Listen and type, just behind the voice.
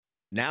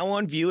Now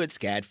on view at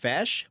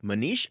SCADFASH,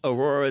 Manish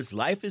Arora's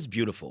Life is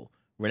Beautiful.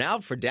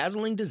 Renowned for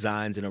dazzling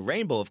designs in a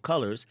rainbow of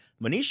colors,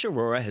 Manish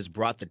Arora has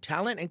brought the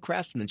talent and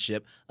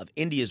craftsmanship of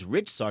India's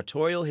rich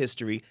sartorial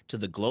history to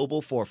the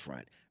global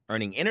forefront,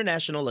 earning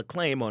international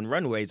acclaim on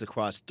runways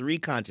across 3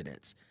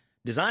 continents.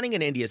 Designing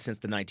in India since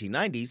the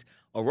 1990s,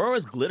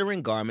 Aurora's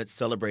glittering garments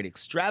celebrate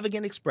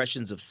extravagant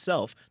expressions of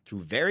self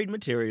through varied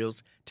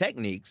materials,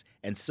 techniques,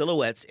 and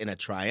silhouettes in a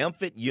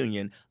triumphant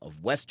union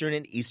of Western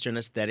and Eastern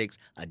aesthetics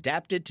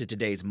adapted to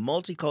today's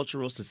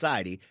multicultural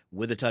society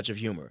with a touch of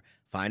humor.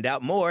 Find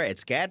out more at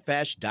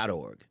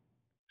scadfash.org.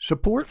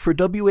 Support for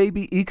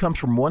WABE comes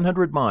from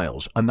 100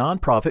 Miles, a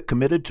nonprofit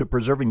committed to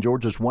preserving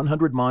Georgia's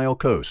 100-mile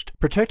coast.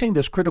 Protecting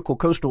this critical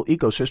coastal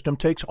ecosystem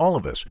takes all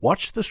of us.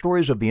 Watch the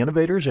stories of the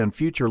innovators and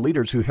future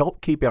leaders who help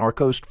keep our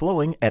coast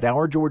flowing at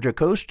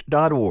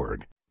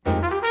OurGeorgiaCoast.org.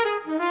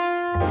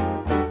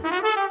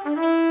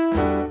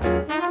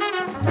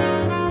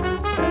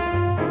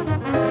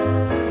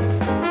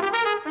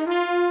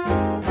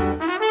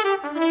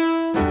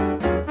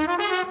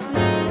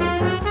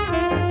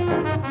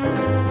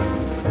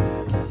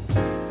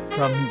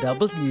 From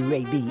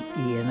WABE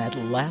in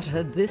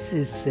Atlanta, this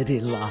is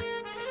City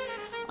Lights.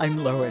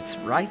 I'm Lois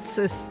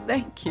Reitzes.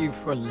 Thank you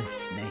for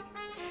listening.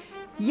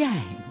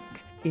 Yang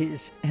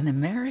is an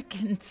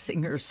American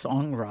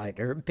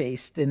singer-songwriter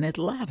based in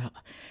Atlanta.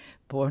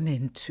 Born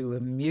into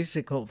a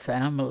musical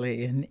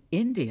family in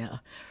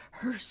India,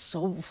 her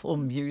soulful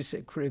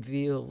music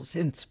reveals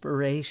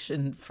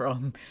inspiration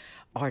from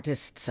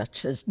artists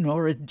such as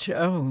Norah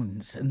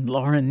Jones and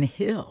Lauryn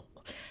Hill.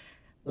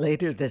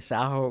 Later this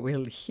hour,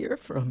 we'll hear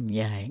from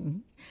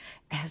Yang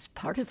as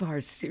part of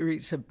our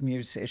series of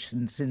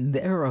musicians in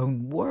their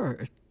own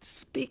words,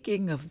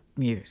 speaking of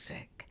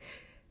music.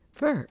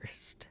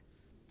 First,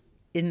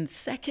 in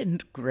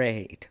 2nd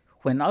grade,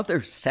 when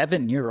other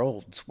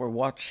 7-year-olds were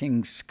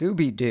watching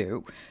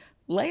Scooby-Doo,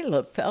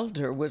 Layla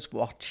Felder was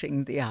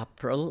watching the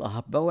opera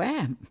La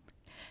Bohème.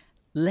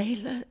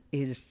 Layla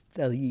is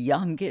the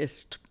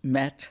youngest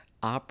Met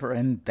Opera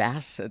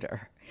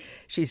ambassador.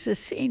 She's a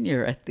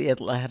senior at the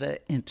Atlanta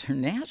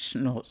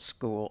International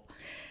School,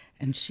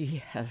 and she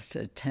has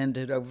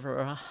attended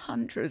over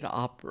 100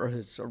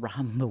 operas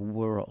around the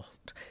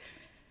world.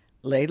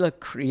 Layla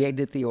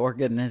created the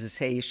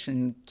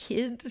organization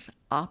Kids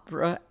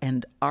Opera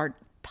and Art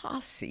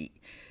Posse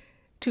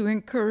to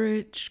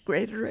encourage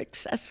greater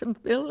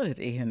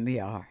accessibility in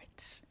the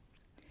arts.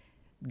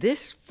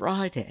 This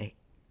Friday,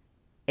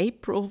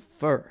 April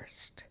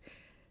 1st,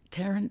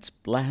 Terence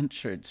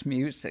Blanchard's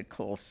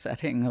musical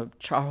setting of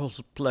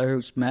Charles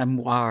Blow's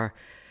memoir,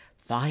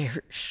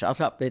 Fire Shut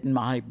Up in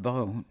My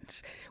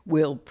Bones,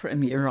 will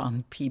premiere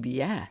on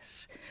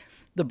PBS.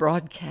 The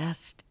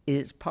broadcast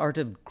is part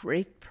of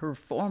great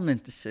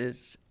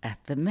performances at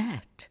the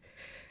Met.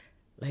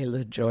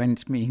 Layla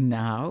joins me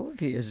now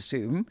via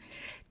Zoom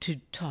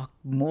to talk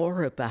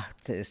more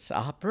about this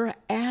opera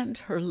and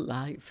her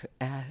life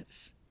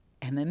as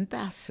an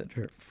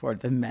ambassador for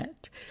the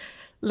Met.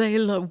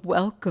 Layla,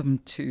 welcome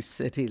to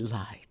City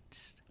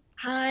Lights.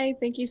 Hi,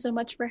 thank you so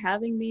much for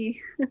having me.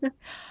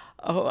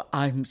 Oh,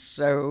 I'm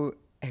so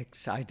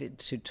excited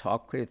to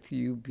talk with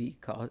you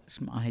because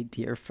my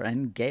dear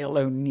friend Gail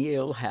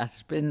O'Neill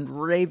has been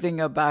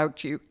raving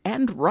about you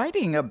and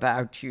writing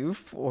about you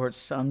for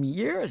some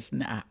years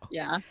now.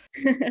 Yeah.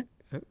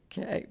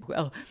 Okay,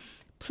 well,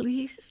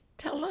 please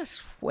tell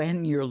us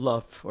when your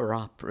love for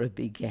opera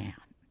began.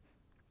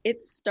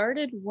 It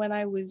started when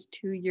I was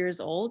 2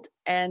 years old,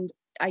 and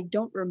I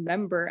don't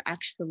remember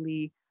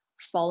actually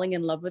falling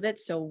in love with it.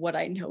 So what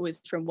I know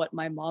is from what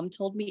my mom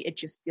told me, it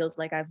just feels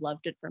like I've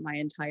loved it for my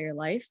entire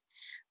life.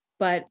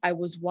 But I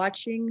was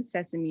watching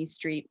Sesame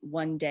Street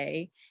one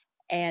day,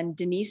 and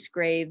Denise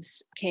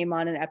Graves came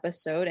on an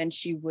episode, and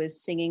she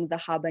was singing the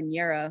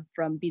habanera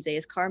from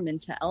Bizet's Carmen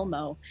to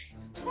Elmo.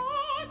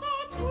 Stars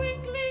are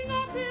twinkling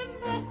up in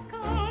the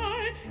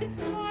sky.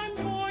 It's time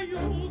for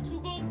you to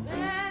go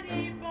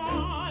Betty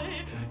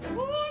by.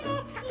 You're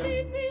not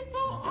sleepy, so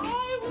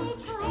I will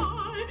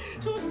try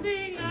to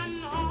sing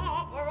an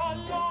opera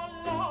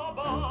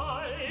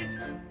lullaby.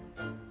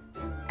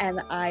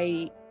 And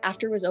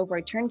after it was over,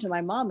 I turned to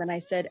my mom and I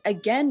said,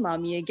 "Again,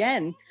 mommy,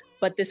 again."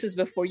 But this was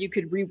before you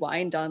could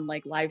rewind on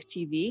like live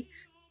TV.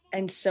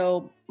 And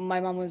so my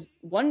mom was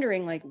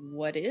wondering, like,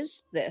 what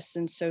is this?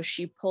 And so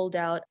she pulled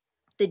out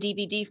the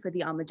DVD for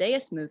the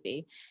Amadeus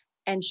movie,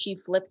 and she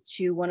flipped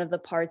to one of the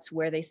parts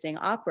where they sing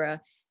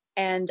opera.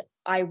 And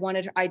I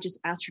just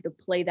asked her to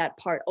play that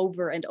part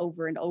over and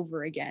over and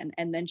over again.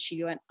 And then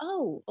she went,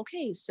 "Oh,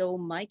 okay, so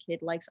my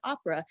kid likes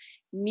opera."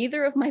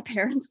 Neither of my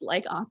parents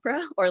like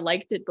opera or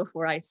liked it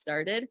before I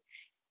started.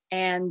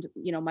 And,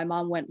 my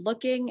mom went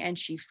looking and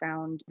she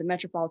found the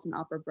Metropolitan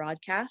Opera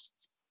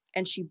broadcasts,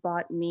 and she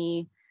bought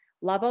me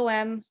La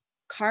Bohème,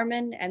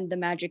 Carmen, and the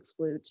Magic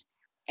Flute.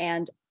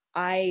 And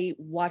I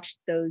watched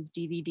those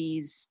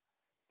DVDs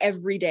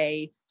every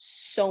day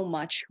so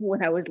much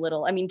when I was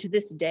little. I mean, to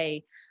this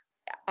day,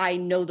 I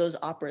know those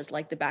operas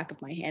like the back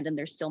of my hand, and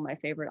they're still my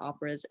favorite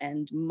operas.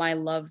 And my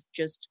love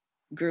just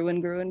grew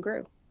and grew and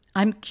grew.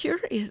 I'm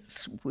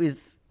curious with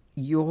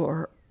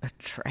your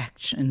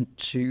attraction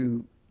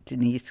to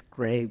Denise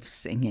Graves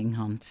singing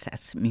on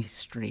Sesame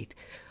Street.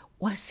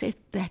 Was it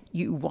that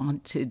you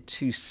wanted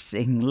to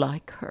sing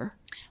like her?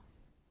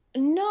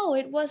 No,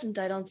 it wasn't,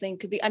 I don't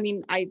think. I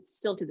mean, I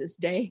still to this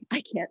day,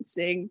 I can't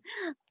sing.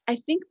 I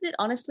think that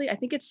honestly, I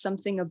think it's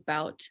something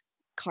about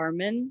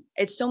Carmen.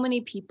 It's so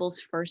many people's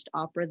first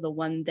opera, the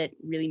one that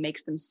really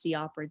makes them see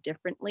opera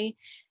differently.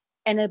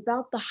 And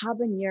about the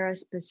habanera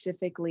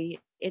specifically,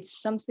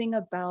 it's something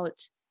about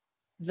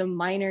the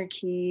minor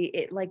key.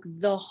 It like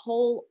the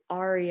whole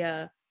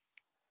aria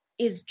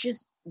is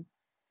just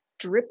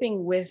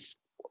dripping with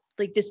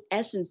like this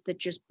essence that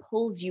just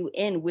pulls you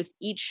in with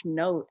each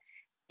note.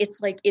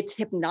 It's like it's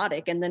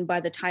hypnotic. And then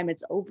by the time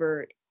it's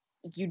over,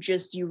 you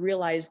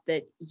realize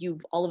that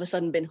you've all of a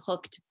sudden been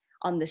hooked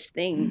on this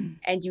thing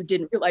and you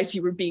didn't realize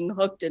you were being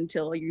hooked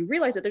until you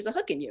realize that there's a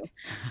hook in you.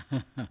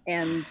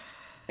 And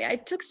I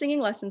took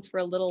singing lessons for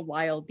a little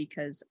while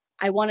because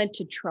I wanted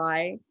to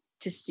try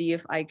to see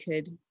if I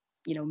could,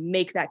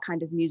 make that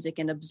kind of music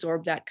and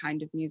absorb that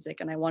kind of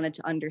music. And I wanted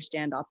to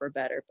understand opera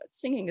better, but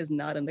singing is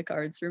not in the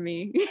cards for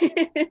me.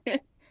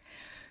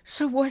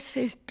 So was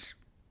it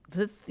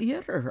the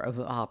theater of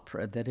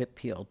opera that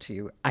appealed to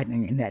you? I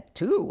mean, that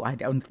too, I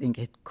don't think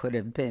it could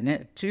have been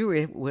it too.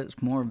 It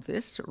was more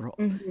visceral.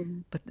 Mm-hmm.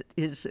 But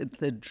is it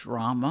the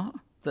drama,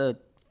 the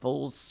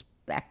full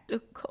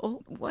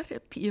spectacle? What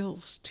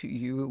appeals to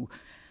you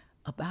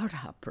about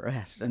opera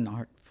as an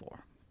art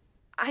form?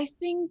 I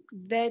think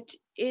that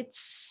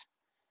it's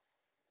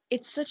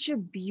such a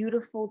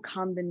beautiful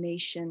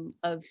combination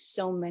of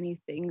so many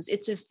things.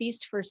 It's a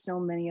feast for so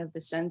many of the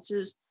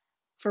senses.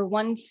 For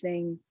one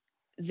thing,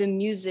 the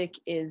music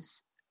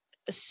is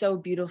so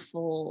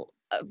beautiful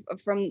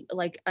from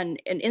like an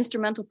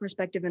instrumental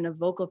perspective and a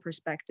vocal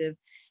perspective.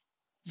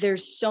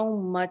 There's so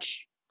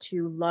much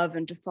to love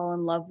and to fall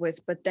in love with.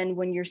 But then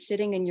when you're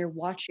sitting and you're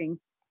watching,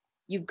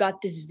 you've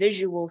got this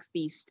visual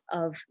feast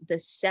of the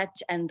set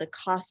and the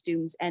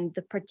costumes, and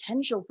the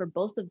potential for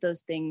both of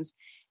those things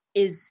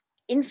is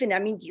infinite. I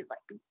mean,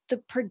 the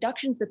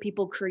productions that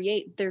people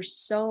create, they're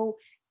so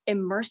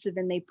immersive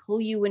and they pull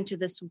you into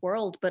this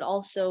world, but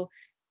also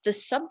the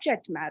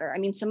subject matter. I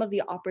mean, some of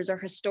the operas are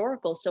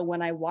historical. So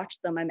when I watch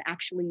them, I'm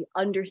actually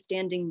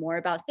understanding more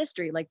about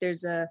history. Like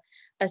there's a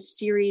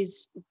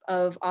series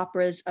of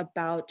operas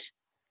about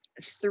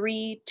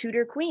 3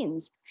 Tudor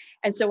queens.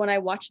 And so when I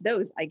watch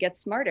those, I get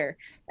smarter.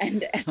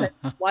 And as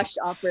I've watched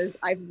operas,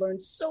 I've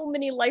learned so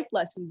many life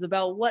lessons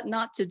about what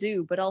not to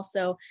do, but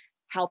also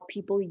how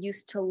people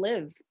used to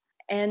live.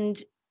 And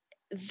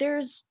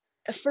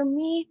for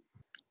me,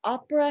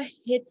 opera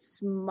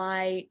hits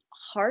my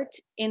heart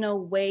in a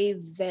way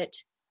that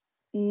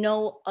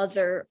no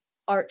other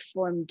art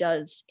form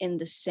does in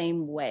the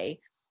same way.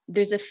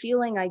 There's a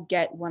feeling I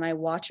get when I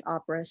watch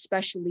opera,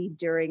 especially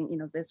during,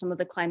 some of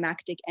the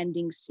climactic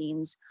ending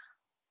scenes,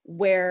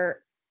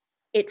 where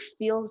it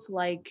feels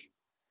like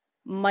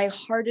my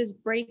heart is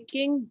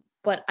breaking,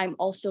 but I'm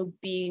also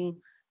being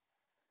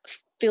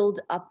filled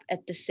up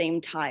at the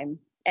same time.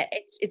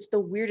 It's the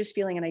weirdest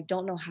feeling, and I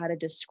don't know how to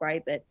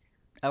describe it.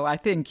 Oh, I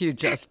think you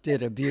just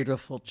did a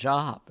beautiful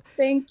job.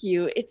 Thank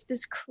you. It's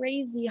this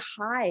crazy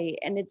high,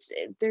 and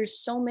there's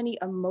so many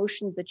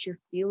emotions that you're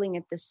feeling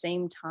at the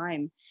same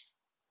time.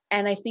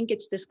 And I think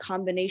it's this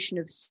combination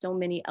of so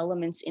many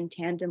elements in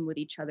tandem with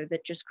each other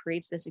that just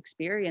creates this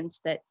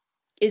experience that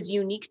is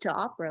unique to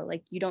opera.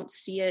 Like you don't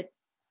see it.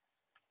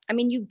 I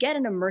mean, you get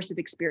an immersive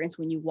experience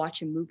when you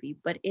watch a movie,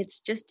 but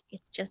it's just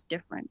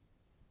different.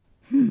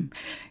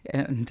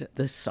 And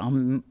the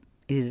sum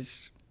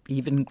is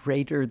even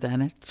greater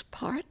than its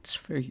parts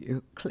for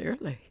you,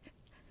 clearly.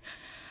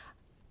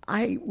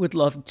 I would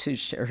love to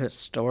share a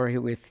story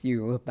with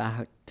you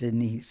about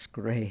Denise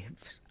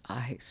Graves.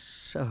 I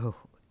so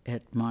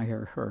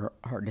admire her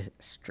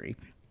artistry.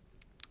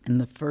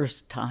 And the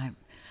first time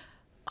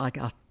I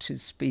got to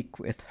speak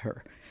with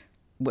her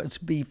was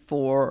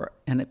before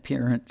an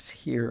appearance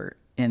here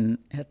in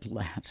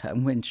Atlanta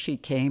when she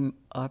came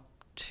up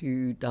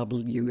to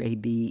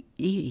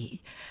WABE.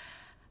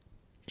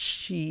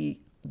 She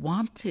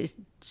wanted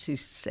to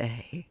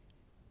say,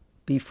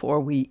 before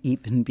we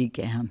even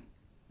began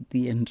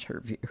the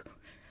interview,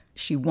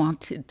 she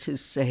wanted to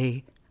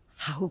say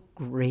how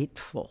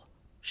grateful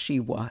she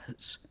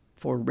was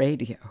for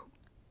radio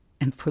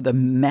and for the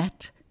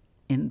Met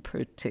in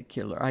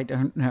particular. I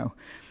don't know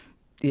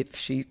if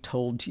she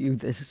told you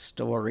this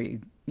story.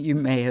 You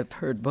may have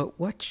heard, but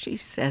what she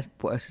said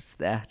was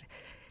that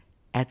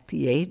at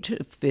the age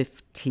of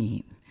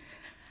 15,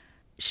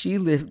 she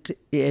lived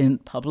in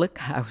public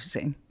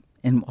housing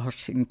in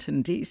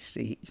Washington,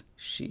 D.C.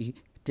 She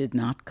did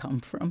not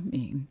come from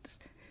means.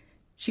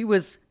 She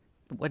was,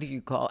 what do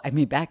you call,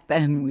 back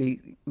then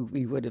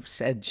we would have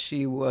said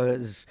she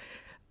was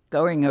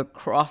going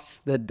across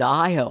the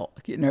dial,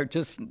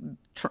 just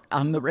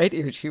on the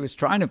radio. She was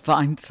trying to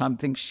find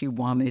something she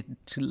wanted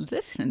to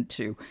listen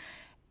to.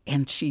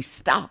 And she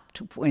stopped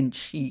when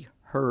she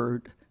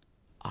heard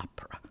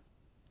opera.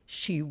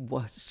 She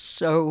was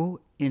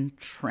so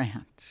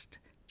entranced.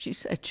 She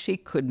said she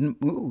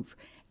couldn't move.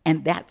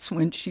 And that's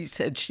when she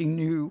said she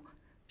knew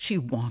she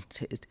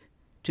wanted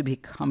to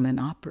become an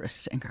opera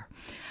singer.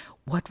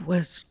 What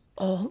was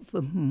all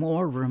the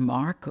more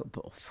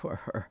remarkable for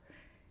her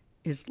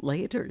is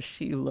later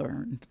she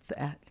learned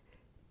that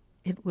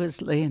it was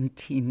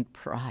Leontyne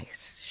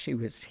Price she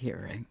was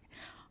hearing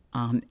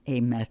on a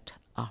Met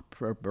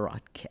Opera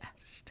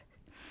broadcast.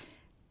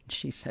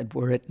 She said,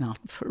 were it not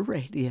for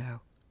radio,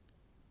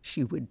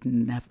 she would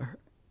never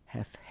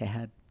have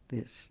had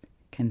this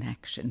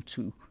connection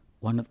to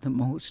one of the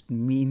most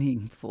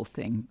meaningful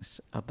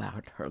things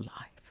about her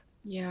life.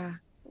 Yeah.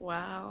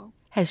 Wow.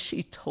 Has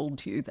she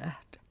told you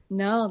that?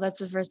 No, that's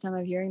the first time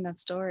I'm hearing that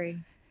story.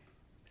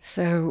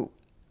 So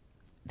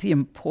the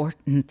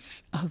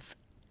importance of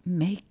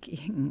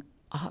making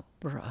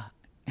opera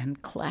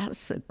and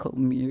classical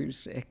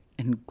music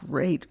and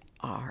great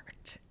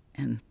art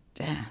and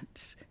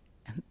dance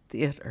and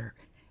theater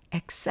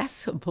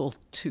accessible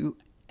to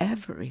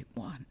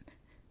everyone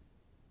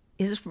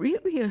is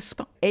really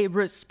a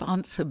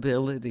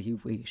responsibility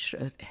we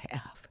should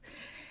have.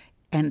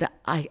 And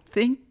I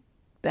think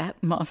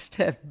that must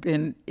have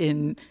been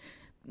in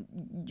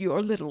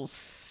your little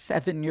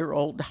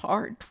 7-year-old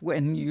heart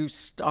when you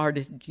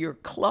started your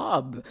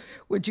club.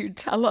 Would you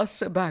tell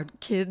us about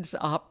Kids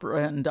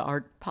Opera and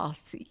Art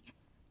Posse?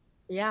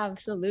 Yeah,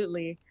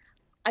 absolutely.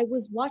 I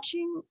was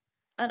watching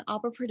an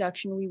opera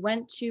production. We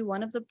went to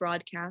one of the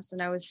broadcasts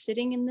and I was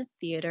sitting in the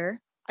theater.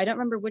 I don't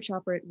remember which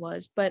opera it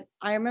was, but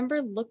I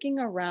remember looking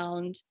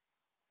around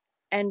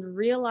and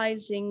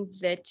realizing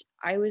that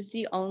I was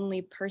the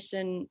only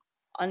person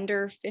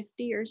under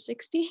 50 or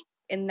 60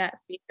 in that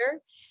theater.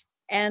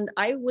 And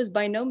I was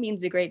by no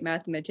means a great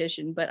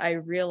mathematician, but I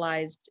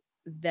realized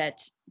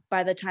that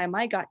by the time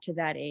I got to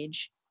that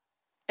age,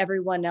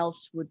 everyone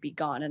else would be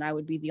gone and I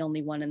would be the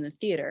only one in the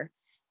theater.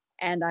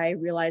 And I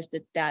realized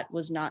that that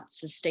was not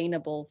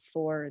sustainable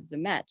for the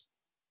Met.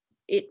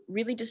 It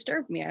really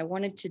disturbed me. I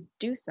wanted to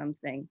do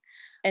something.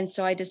 And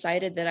so I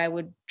decided that I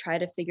would try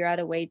to figure out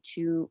a way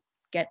to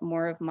get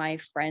more of my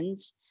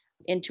friends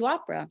into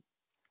opera.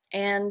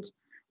 And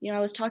I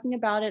was talking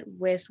about it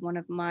with one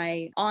of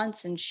my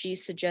aunts and she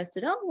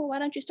suggested, oh, well, why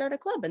don't you start a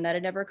club? And that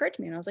had never occurred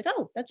to me. And I was like,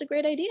 oh, that's a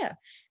great idea.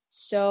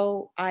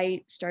 So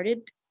I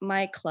started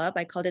my club.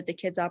 I called it the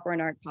Kids Opera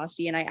and Art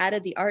Posse. And I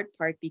added the art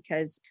part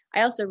because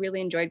I also really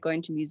enjoyed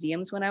going to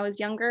museums when I was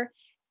younger.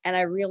 And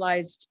I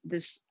realized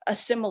a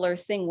similar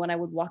thing when I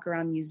would walk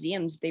around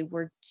museums. They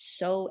were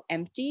so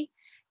empty.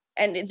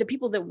 And the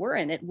people that were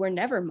in it were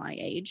never my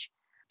age.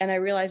 And I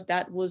realized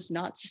that was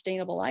not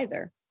sustainable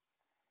either.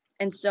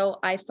 And so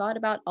I thought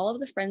about all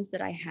of the friends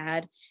that I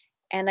had,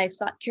 and I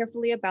thought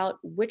carefully about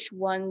which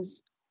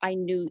ones I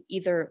knew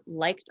either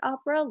liked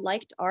opera,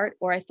 liked art,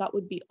 or I thought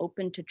would be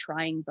open to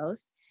trying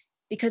both,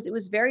 because it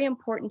was very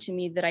important to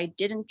me that I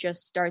didn't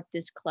just start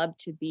this club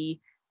to be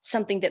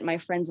something that my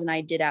friends and I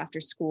did after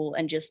school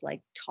and just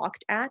like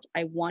talked at.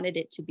 I wanted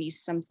it to be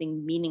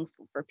something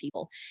meaningful for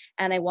people.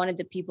 And I wanted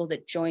the people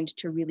that joined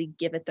to really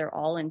give it their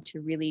all and to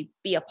really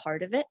be a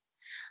part of it.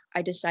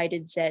 I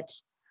decided that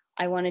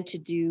I wanted to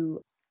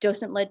do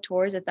docent-led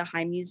tours at the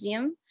High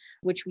Museum,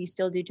 which we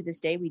still do to this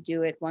day. We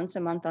do it once a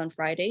month on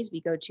Fridays.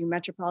 We go to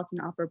Metropolitan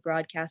Opera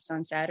broadcasts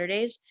on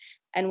Saturdays.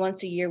 And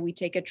once a year, we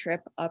take a trip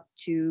up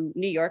to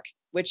New York,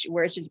 which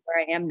is where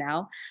I am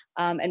now.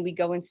 And we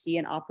go and see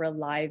an opera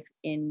live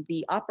in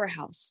the Opera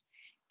House.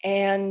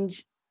 And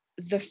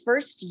the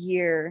first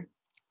year,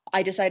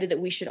 I decided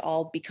that we should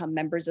all become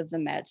members of the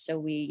Met.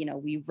 So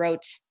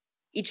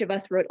each of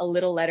us wrote a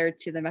little letter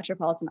to the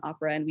Metropolitan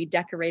Opera and we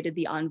decorated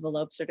the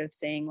envelope sort of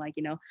saying like,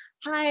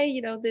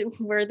 hi,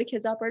 we're the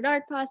Kids Opera and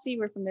Art Posse.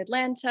 We're from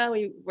Atlanta.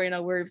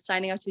 We're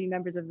signing up to be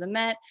members of the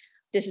Met.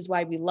 This is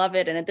why we love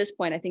it. And at this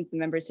point, I think the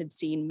members had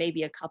seen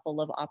maybe a couple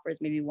of operas,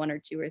 maybe 1 or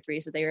 2 or 3.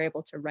 So they were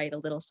able to write a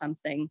little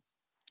something.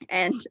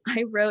 And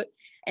I wrote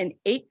an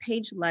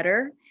 8-page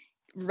letter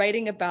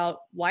writing about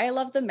why I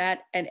love the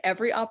Met and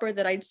every opera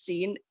that I'd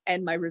seen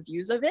and my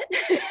reviews of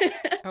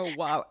it. Oh,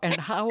 wow. And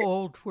how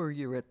old were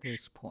you at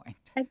this point?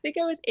 I think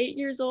I was 8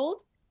 years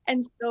old.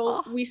 And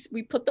so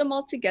we put them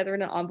all together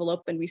in an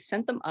envelope and we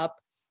sent them up.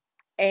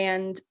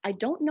 And I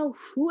don't know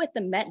who at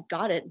the Met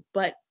got it,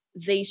 but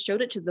they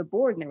showed it to the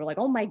board and they were like,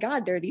 oh my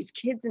God, there are these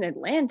kids in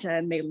Atlanta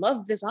and they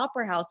love this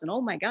opera house. And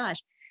oh my gosh.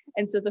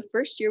 And so the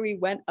first year we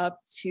went up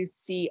to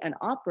see an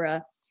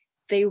opera,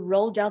 they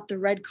rolled out the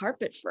red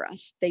carpet for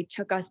us. They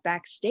took us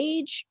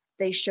backstage.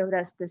 They showed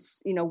us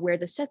this, where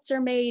the sets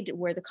are made,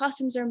 where the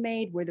costumes are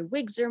made, where the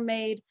wigs are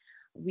made.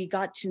 We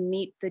got to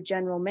meet the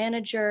general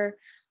manager.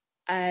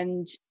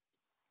 And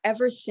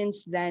ever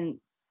since then,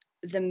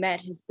 the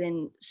Met has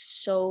been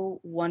so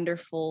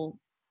wonderful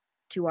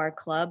to our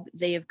club.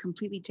 They have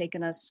completely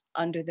taken us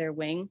under their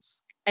wing.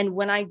 And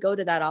when I go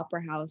to that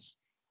opera house,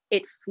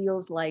 it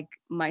feels like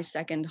my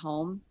second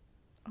home.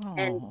 Oh.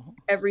 And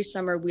every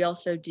summer we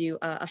also do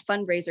a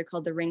fundraiser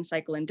called the Ring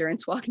Cycle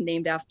Endurance Walk,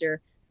 named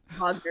after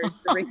Wagner's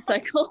The Ring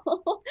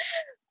Cycle.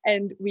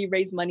 And we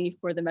raise money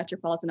for the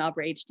Metropolitan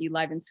Opera HD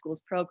Live in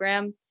Schools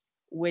program,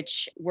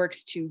 which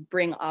works to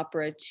bring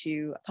opera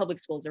to public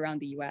schools around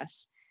the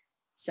US.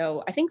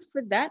 So I think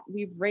for that,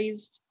 we've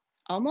raised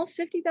almost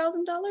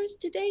 $50,000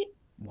 to date.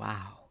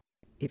 Wow.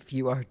 If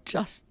you are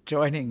just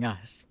joining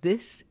us,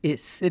 this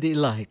is City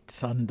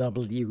Lights on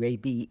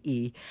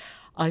WABE.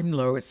 I'm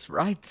Lois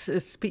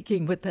Reitzes,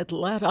 speaking with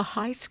Atlanta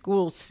High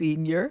School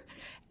senior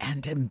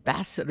and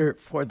ambassador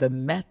for the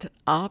Met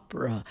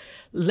Opera,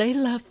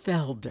 Layla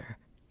Felder.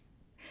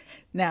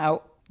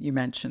 Now, you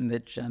mentioned the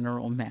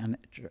general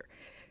manager.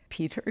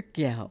 Peter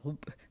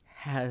Gelb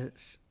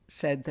has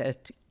said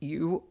that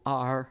you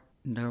are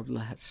no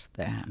less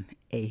than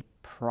a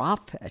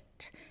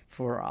prophet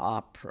for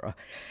opera.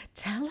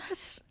 Tell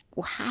us,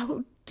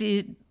 how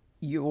did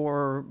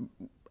your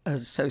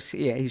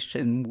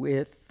association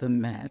with the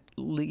Met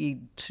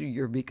lead to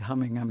your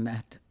becoming a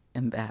Met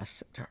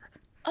ambassador?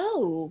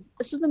 Oh,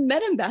 so the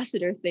Met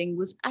ambassador thing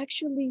was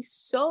actually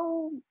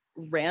so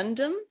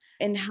random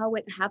in how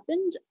it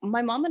happened.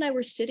 My mom and I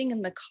were sitting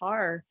in the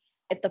car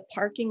at the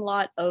parking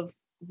lot of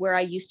where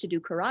I used to do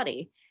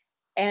karate.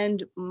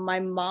 And my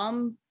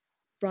mom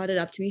brought it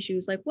up to me. She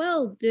was like,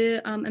 well, the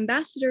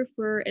ambassador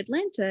for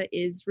Atlanta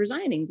is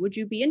resigning. Would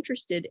you be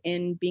interested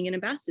in being an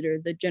ambassador?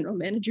 The general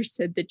manager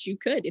said that you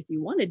could if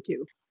you wanted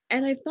to.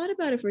 And I thought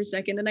about it for a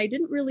second, and I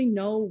didn't really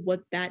know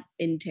what that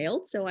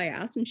entailed. So I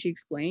asked, and she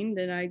explained,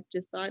 and I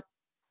just thought,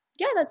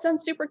 yeah, that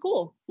sounds super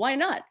cool. Why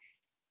not?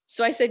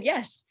 So I said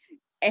yes.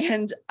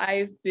 And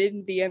I've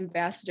been the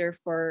ambassador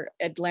for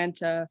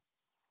Atlanta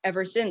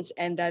ever since.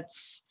 And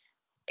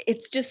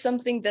it's just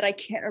something that I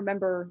can't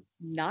remember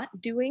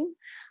not doing.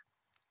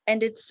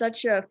 And it's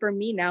for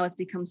me now, it's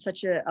become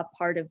such a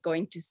part of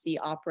going to see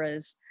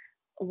operas.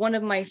 One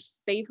of my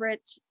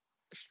favorite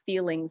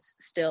feelings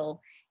still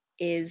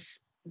is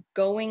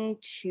going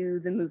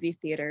to the movie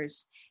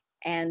theaters.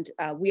 And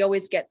we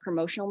always get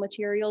promotional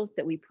materials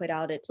that we put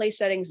out at place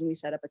settings, and we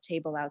set up a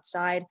table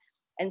outside.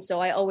 And so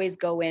I always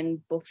go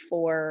in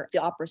before the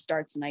opera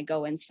starts, and I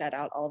go and set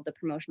out all of the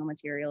promotional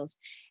materials.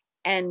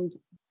 And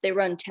they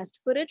run test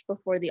footage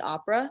before the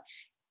opera.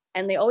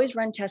 And they always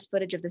run test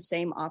footage of the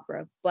same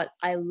opera, but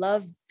I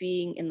love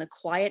being in the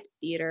quiet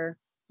theater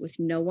with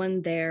no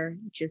one there,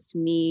 just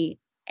me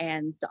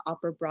and the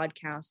opera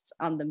broadcasts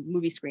on the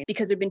movie screen.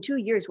 Because there've been 2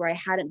 years where I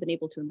hadn't been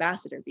able to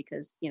ambassador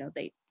because,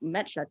 they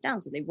Met shut down,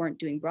 so they weren't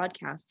doing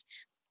broadcasts.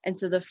 And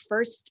so the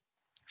first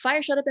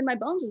Fire Shut Up in My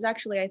Bones was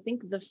actually, I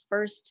think, the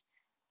first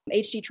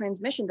HD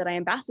transmission that I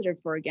ambassadored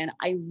for again.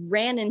 I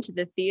ran into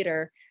the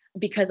theater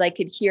because I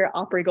could hear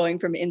opera going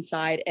from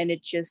inside, and I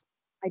just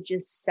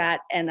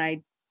sat and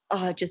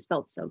it just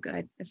felt so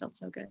good. It felt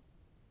so good.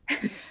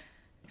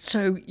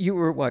 So you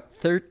were,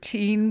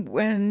 13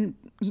 when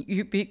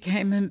you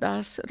became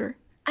ambassador?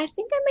 I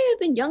think I may have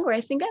been younger.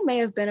 I think I may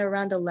have been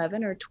around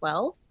 11 or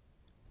 12.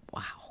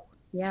 Wow.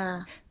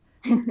 Yeah.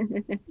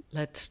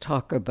 Let's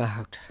talk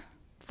about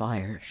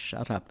Fire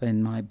Shut Up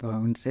in My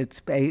Bones.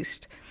 It's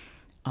based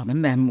on a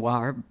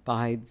memoir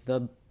by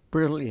the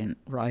brilliant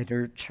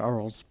writer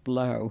Charles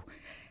Blow.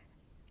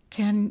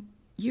 Can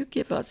you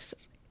give us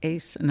a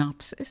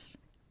synopsis?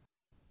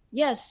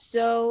 Yes,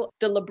 so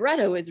the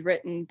libretto is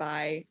written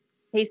by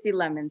Casey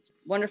Lemons,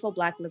 wonderful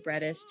Black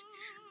librettist,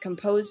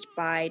 composed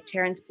by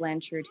Terrence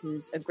Blanchard,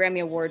 who's a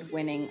Grammy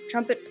Award-winning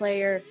trumpet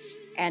player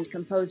and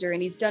composer,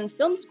 and he's done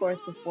film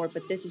scores before,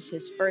 but this is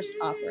his first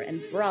opera,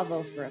 and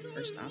bravo for a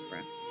first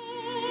opera.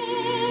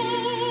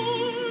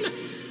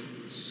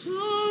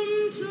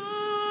 Sometimes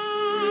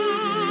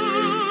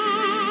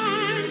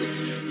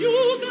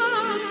you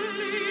gotta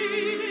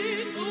leave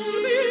it all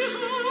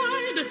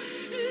behind.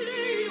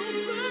 Lay your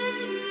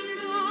burden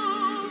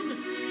down.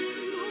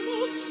 No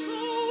more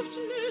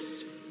softness.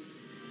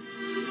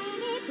 No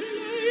more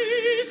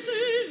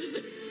places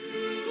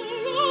for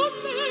a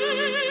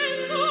man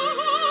to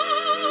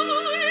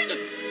hide.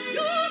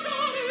 You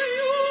gotta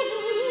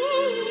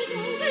use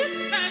all this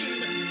pain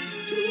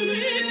to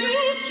make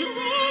you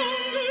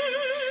stronger.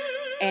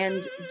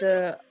 And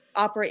the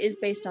opera is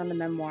based on the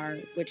memoir,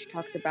 which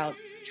talks about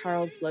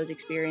Charles Blow's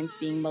experience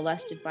being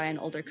molested by an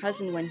older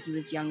cousin when he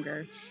was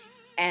younger,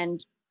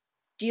 and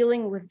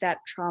dealing with that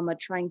trauma,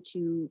 trying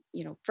to,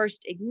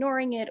 first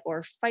ignoring it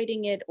or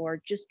fighting it,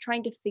 or just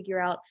trying to figure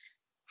out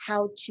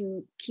how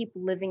to keep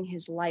living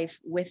his life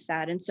with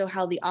that. And so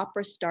how the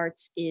opera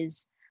starts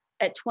is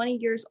at 20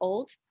 years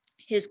old,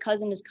 his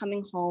cousin is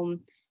coming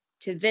home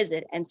to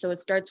visit. And so it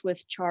starts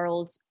with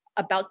Charles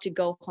about to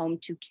go home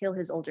to kill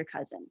his older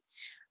cousin,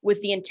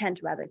 with the intent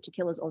rather to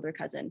kill his older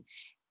cousin.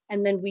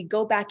 And then we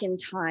go back in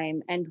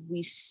time and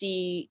we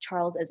see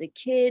Charles as a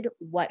kid,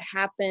 what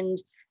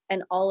happened,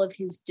 and all of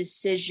his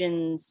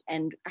decisions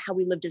and how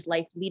he lived his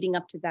life leading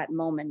up to that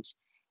moment.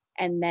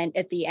 And then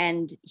at the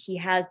end, he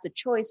has the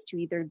choice to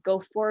either go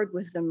forward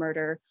with the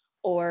murder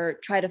or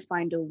try to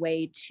find a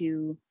way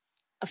to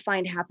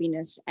find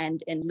happiness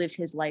and live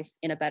his life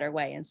in a better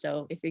way. And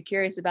so if you're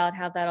curious about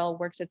how that all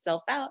works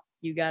itself out,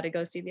 you got to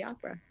go see the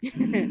opera. I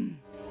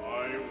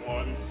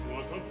once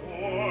was a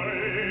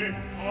boy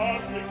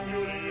of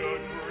peculiar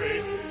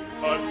grace,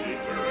 a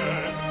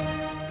dangerous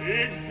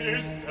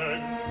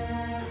existence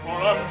for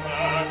a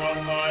man of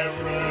my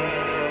race.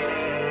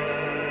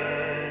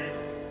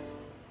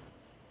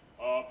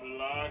 A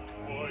black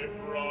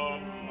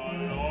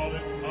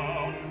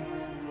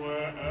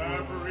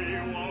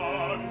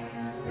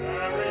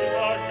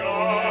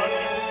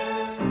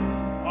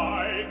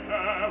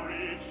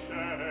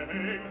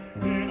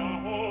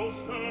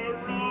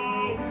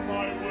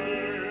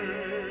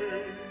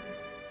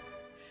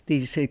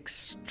These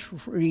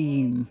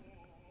extreme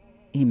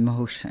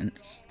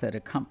emotions that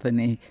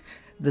accompany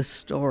the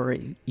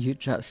story you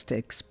just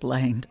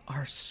explained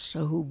are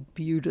so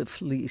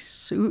beautifully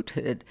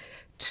suited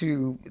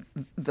to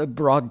the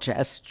broad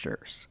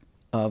gestures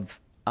of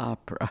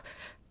opera.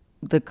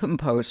 The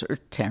composer,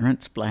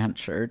 Terence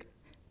Blanchard,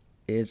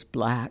 is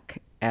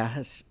Black,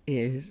 as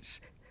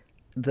is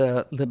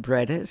the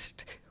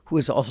librettist, who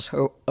is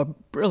also a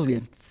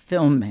brilliant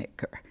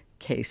filmmaker,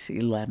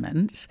 Casey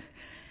Lemons,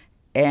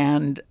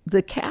 and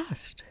the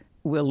cast,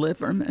 Will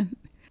Liverman,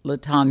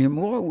 LaTanya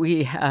Moore.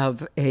 We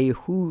have a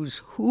who's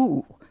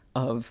who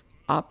of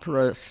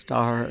opera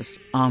stars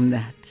on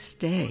that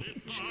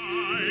stage.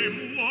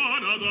 I'm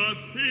one of the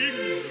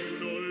things you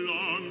no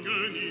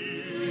longer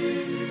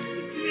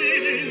need.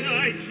 Didn't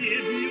I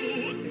give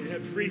you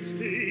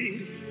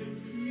everything?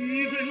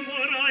 Even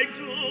what I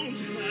don't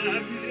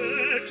have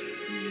yet,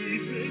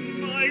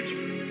 even my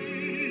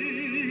dreams.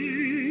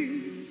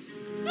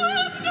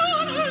 I'm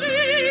gonna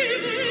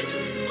leave it,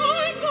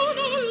 I'm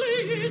gonna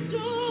lay it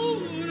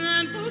down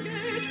and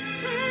forget,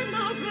 turn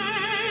my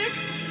back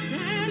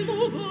and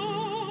move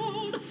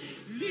on.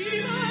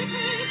 Leave my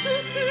past to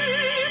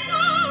stay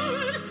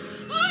forward,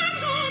 I'm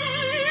gonna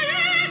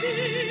leave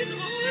it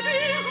all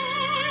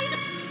behind,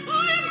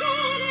 I'm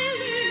gonna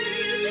lay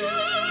it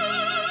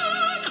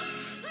down.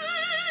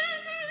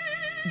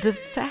 The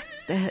fact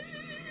that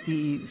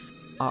these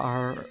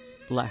are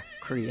Black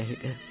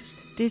creatives,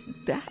 did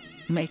that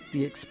make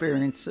the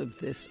experience of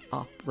this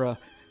opera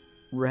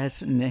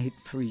resonate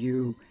for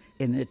you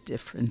in a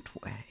different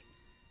way?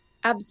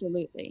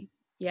 Absolutely.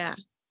 Yeah.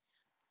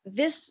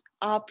 This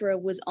opera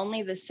was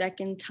only the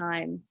second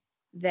time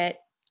that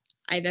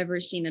I've ever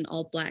seen an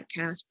all-Black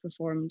cast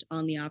performed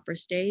on the opera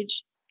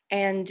stage.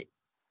 And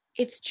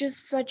it's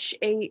just such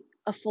a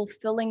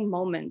fulfilling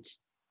moment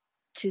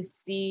to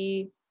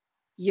see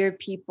your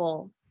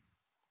people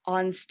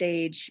on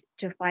stage,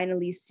 to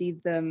finally see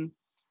them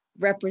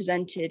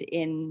represented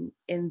in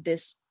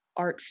this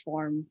art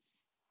form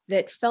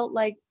that felt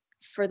like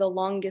for the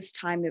longest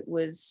time it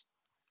was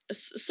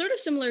sort of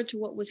similar to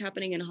what was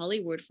happening in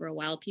Hollywood for a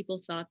while.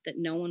 People thought that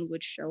no one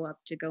would show up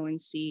to go and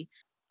see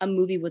a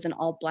movie with an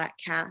all-Black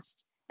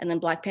cast, and then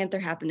Black Panther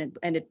happened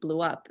and it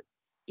blew up.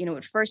 You know,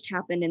 it first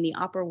happened in the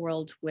opera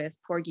world with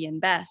Porgy and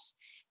Bess,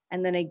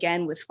 and then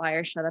again with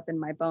Fire Shut Up in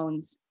My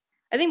Bones.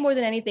 I think more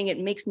than anything, it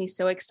makes me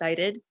so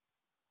excited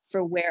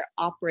for where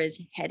opera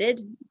is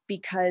headed,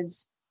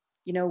 because,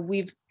 you know,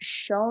 we've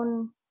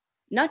shown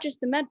not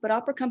just the Met, but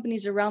opera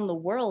companies around the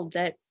world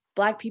that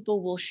Black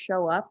people will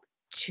show up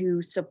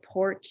to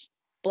support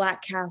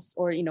Black casts,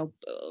 or, you know,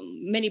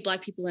 many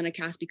Black people in a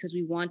cast, because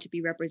we want to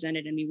be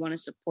represented and we want to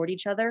support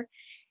each other.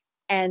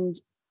 And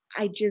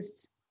I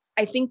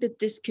think that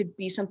this could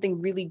be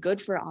something really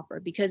good for opera,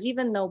 because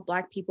even though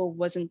Black people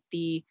wasn't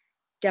the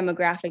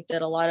demographic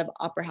that a lot of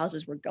opera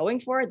houses were going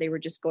for, they were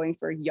just going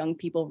for young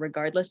people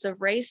regardless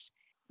of race.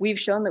 We've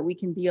shown that we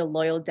can be a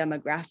loyal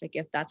demographic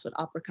if that's what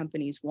opera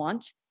companies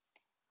want.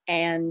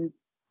 And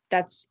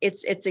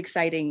it's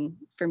exciting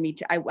for me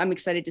I'm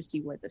excited to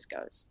see where this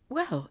goes.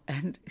 Well,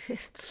 and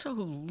it's so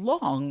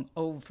long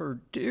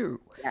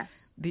overdue.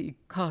 Yes.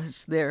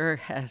 Because there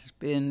has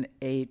been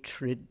a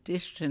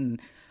tradition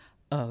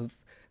of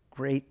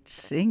great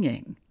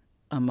singing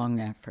among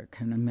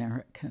African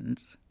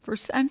Americans for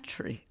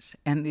centuries,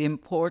 and the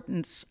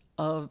importance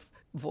of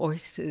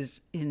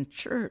voices in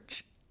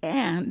church.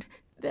 And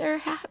there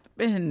have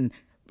been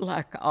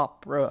Black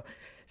opera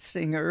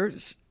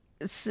singers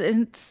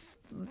since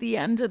the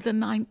end of the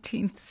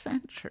 19th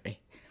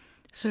century.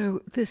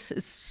 So this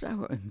is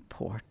so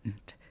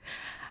important.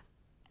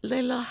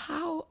 Leila,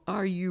 how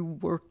are you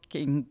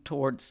working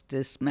towards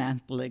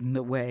dismantling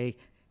the way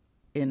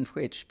in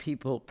which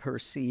people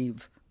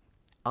perceive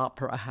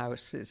opera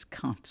houses,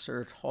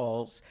 concert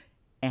halls,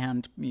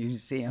 and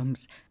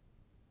museums?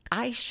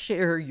 I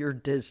share your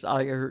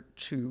desire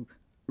to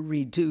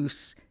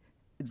reduce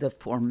the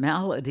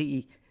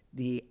formality,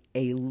 the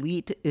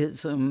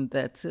elitism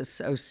that's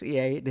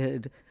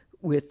associated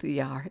with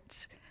the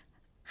arts.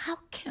 How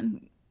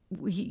can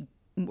we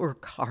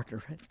work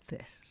harder at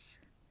this?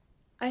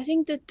 I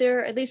think that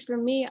there, at least for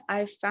me,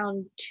 I've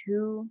found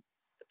two,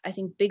 I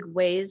think, big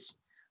ways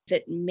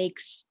that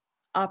makes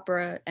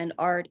opera and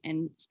art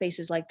and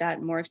spaces like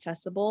that more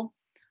accessible.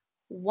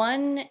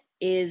 One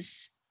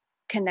is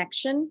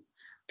connection.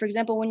 For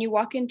example, when you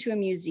walk into a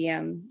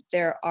museum,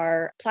 there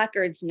are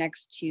placards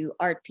next to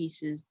art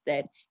pieces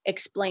that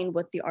explain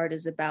what the art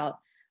is about,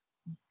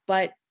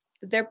 but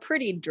they're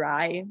pretty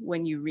dry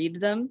when you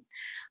read them.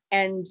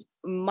 And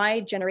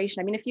my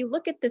generation, I mean, if you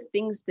look at the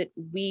things that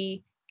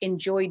we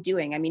enjoy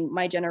doing, I mean,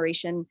 my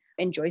generation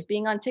enjoys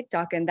being on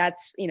TikTok, and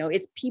that's, you know,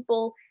 it's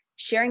people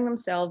sharing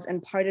themselves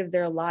and part of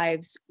their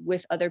lives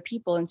with other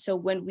people. And so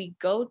when we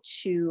go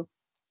to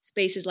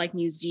spaces like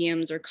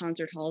museums or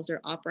concert halls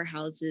or opera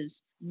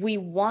houses, we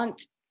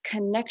want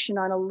connection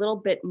on a little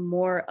bit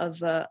more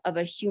of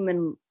a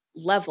human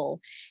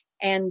level.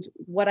 And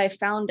what I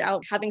found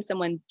out having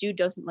someone do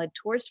docent-led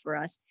tours for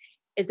us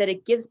is that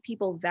it gives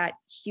people that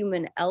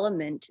human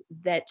element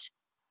that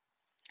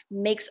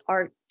makes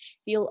art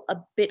feel a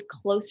bit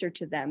closer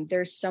to them.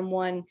 There's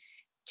someone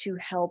to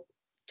help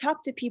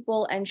talk to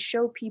people and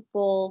show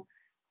people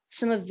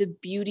some of the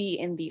beauty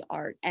in the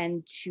art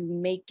and to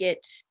make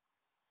it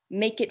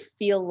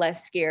feel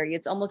less scary.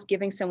 It's almost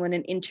giving someone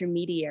an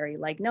intermediary,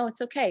 like, no,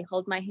 it's okay,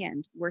 hold my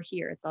hand, we're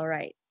here, it's all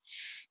right.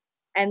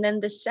 And then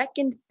the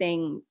second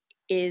thing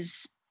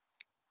is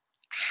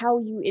how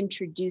you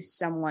introduce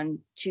someone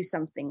to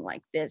something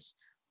like this.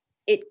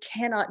 It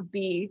cannot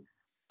be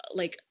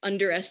like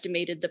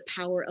underestimated, the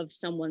power of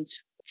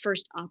someone's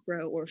first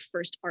opera or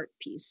first art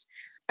piece.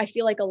 I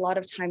feel like a lot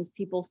of times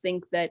people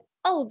think that,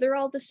 oh, they're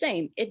all the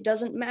same. It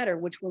doesn't matter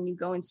which one you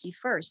go and see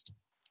first.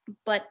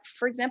 But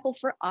for example,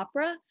 for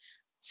opera,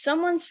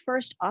 someone's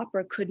first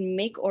opera could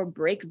make or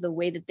break the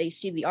way that they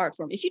see the art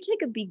form. If you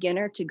take a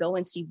beginner to go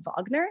and see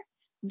Wagner,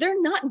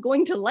 they're not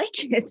going to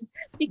like it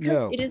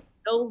because it is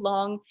so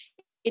long,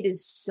 it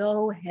is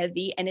so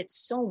heavy, and it's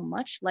so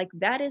much. Like,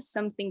 that is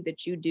something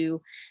that you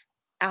do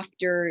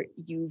after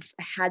you've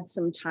had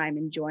some time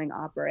enjoying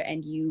opera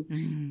and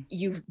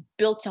you've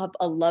built up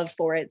a love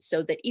for it,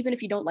 so that even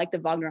if you don't like the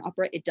Wagner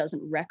opera, it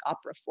doesn't wreck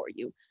opera for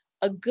you.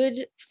 A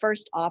good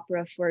first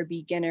opera for a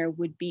beginner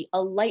would be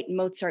a light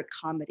Mozart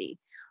comedy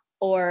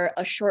or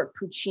a short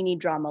Puccini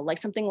drama, like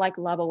something like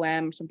La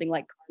Bohème, something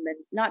like Carmen.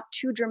 Not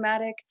too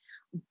dramatic,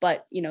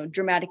 but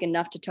dramatic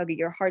enough to tug at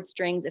your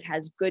heartstrings. It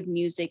has good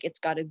music. It's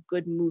got a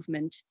good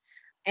movement.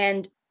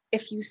 And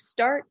if you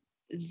start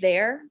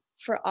there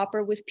for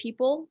opera with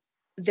people,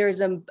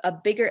 there's a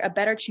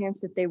better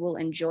chance that they will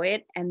enjoy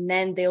it. And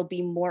then they'll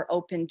be more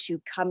open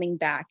to coming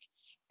back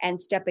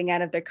and stepping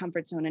out of their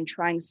comfort zone and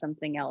trying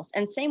something else.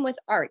 And same with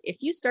art.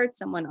 If you start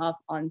someone off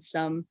on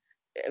some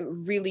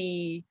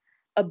really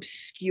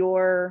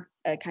obscure,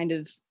 kind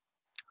of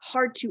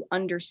hard to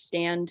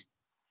understand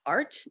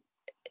art,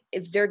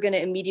 they're going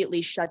to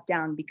immediately shut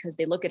down because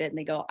they look at it and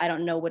they go, I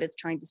don't know what it's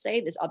trying to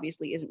say. This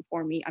obviously isn't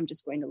for me. I'm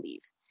just going to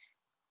leave.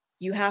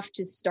 You have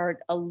to start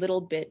a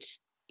little bit,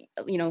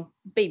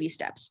 baby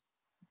steps.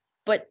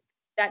 But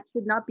that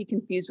should not be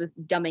confused with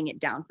dumbing it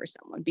down for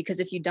someone, because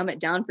if you dumb it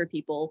down for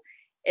people,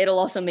 it'll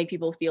also make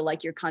people feel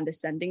like you're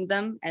condescending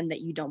them and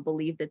that you don't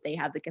believe that they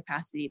have the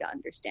capacity to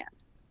understand.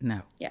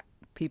 No. Yeah.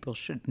 People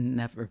should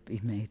never be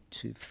made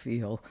to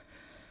feel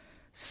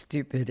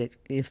stupid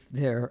if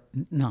they're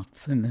not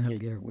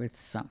familiar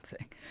with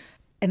something.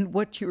 And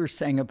what you were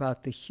saying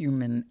about the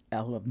human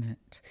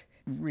element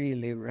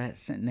really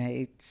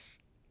resonates.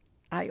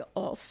 I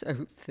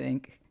also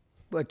think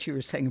what you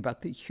were saying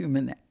about the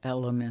human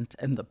element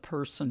and the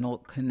personal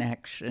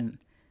connection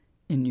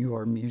in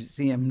your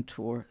museum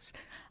tours,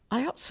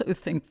 I also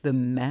think the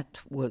Met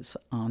was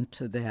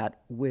onto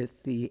that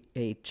with the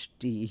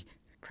HD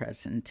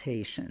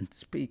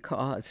presentations,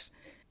 because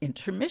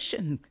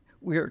intermission,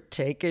 we're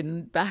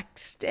taken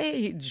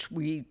backstage,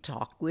 we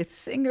talk with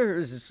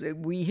singers,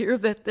 we hear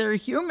that they're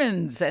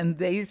humans and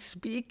they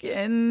speak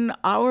in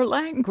our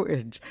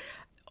language.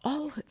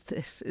 All of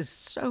this is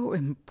so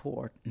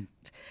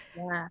important.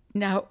 Yeah.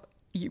 Now,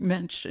 you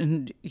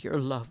mentioned your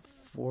love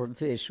for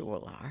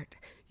visual art.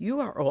 You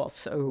are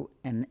also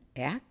an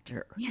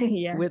actor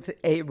Yes. with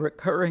a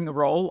recurring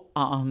role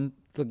on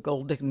the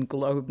Golden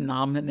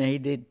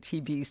Globe-nominated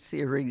TV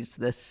series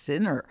The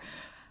Sinner.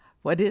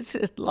 What is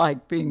it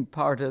like being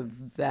part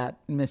of that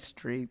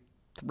mystery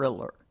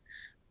thriller?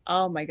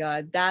 Oh my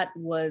God, that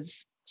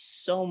was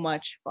so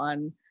much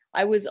fun.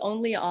 I was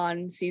only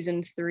on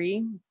season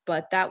 3,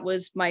 but that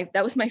was my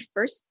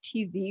first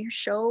TV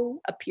show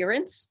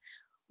appearance,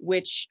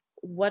 which,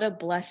 what a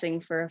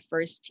blessing for a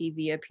first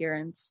TV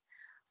appearance.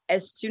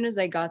 As soon as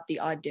I got the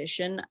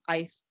audition,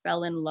 I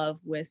fell in love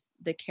with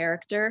the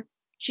character.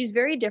 She's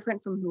very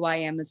different from who I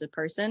am as a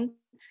person.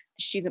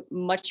 She's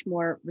much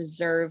more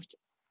reserved.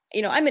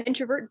 I'm an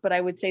introvert, but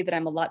I would say that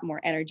I'm a lot more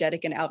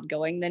energetic and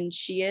outgoing than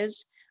she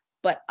is.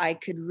 But I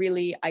could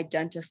really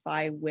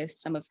identify with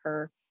some of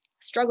her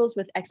struggles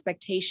with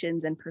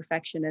expectations and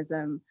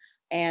perfectionism.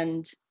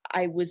 And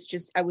I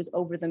was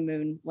over the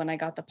moon when I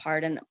got the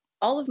part. And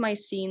all of my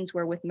scenes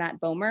were with Matt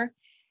Bomer.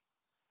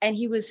 And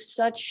he was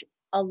such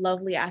a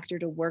lovely actor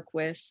to work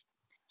with.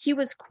 He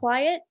was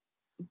quiet,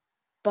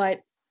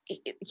 but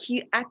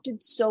he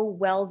acted so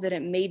well that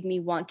it made me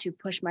want to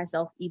push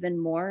myself even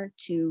more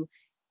to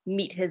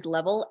meet his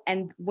level.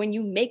 And when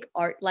you make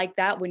art like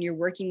that, when you're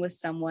working with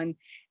someone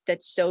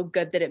that's so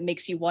good that it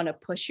makes you want to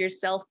push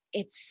yourself,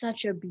 it's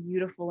such a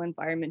beautiful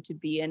environment to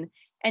be in.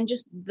 And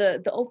just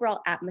the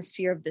overall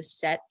atmosphere of the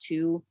set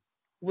too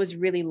was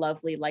really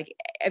lovely. Like,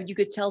 you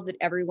could tell that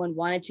everyone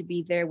wanted to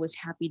be there, was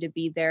happy to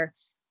be there.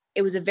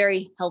 It was a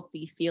very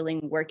healthy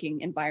feeling working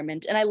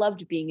environment. And I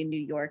loved being in New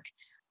York.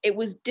 It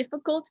was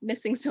difficult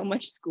missing so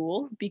much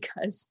school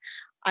because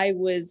I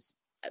was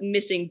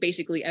missing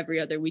basically every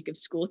other week of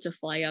school to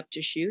fly up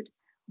to shoot.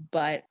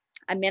 But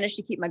I managed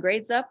to keep my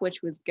grades up,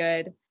 which was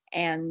good.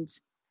 And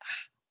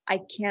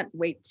I can't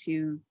wait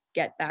to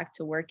get back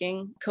to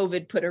working.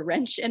 COVID put a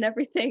wrench in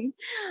everything.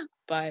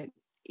 But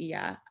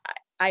yeah,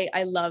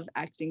 I love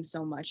acting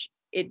so much.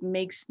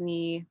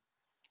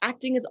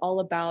 Acting is all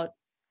about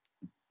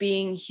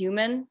being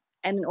human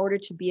And in order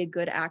to be a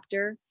good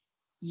actor,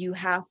 you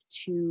have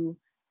to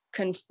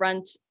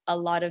confront a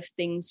lot of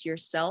things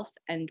yourself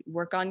and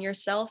work on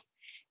yourself.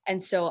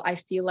 And so I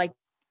feel like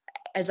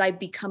as I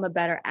become a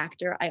better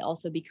actor, I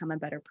also become a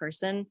better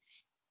person.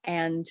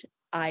 And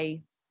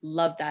I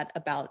love that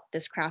about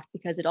this craft,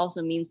 because it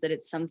also means that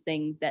it's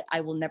something that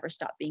I will never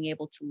stop being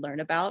able to learn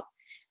about.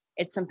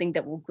 It's something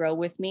that will grow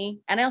with me.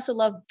 And I also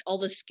love all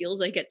the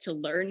skills I get to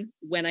learn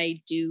when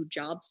I do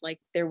jobs. Like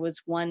there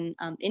was one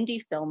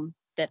indie film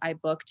that I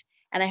booked,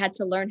 and I had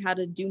to learn how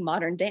to do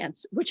modern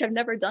dance, which I've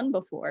never done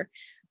before.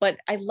 But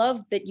I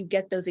love that you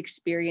get those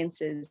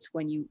experiences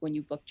when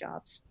you book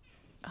jobs.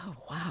 Oh,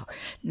 wow.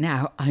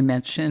 Now, I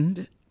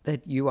mentioned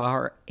that you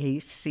are a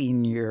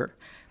senior.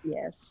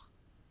 Yes.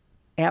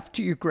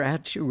 After you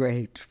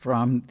graduate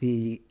from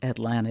the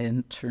Atlanta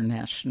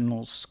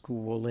International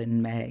School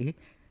in May,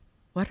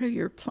 what are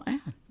your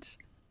plans?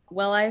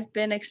 Well, I've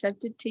been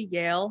accepted to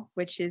Yale,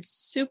 which is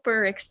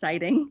super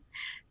exciting.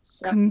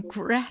 So,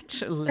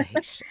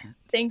 congratulations.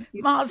 Thank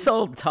you.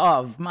 Mazel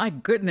tov, my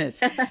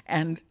goodness.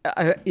 And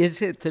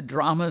is it the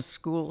drama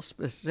school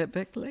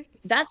specifically?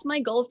 That's my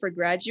goal for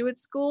graduate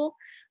school.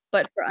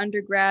 But for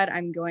undergrad,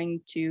 I'm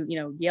going to,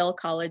 Yale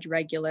College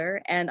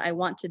regular, and I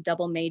want to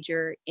double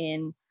major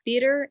in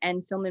theater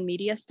and film and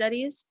media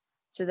studies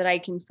so that I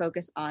can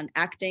focus on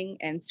acting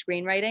and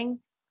screenwriting.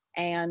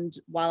 And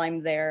while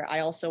I'm there, I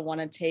also want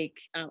to take,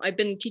 I've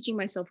been teaching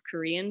myself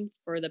Korean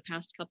for the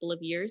past couple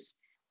of years.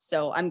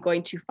 So I'm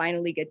going to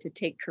finally get to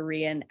take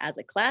Korean as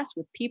a class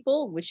with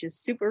people, which is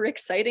super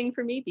exciting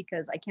for me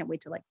because I can't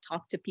wait to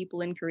talk to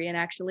people in Korean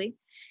actually.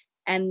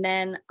 And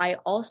then I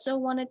also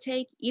want to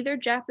take either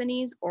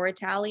Japanese or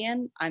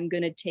Italian. I'm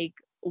going to take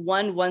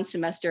one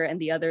semester and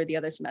the other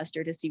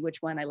semester to see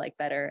which one I like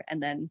better,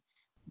 and then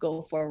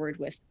go forward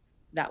with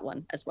that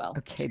one as well.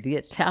 Okay, the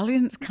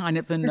Italian's kind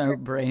of a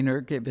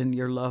no-brainer given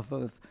your love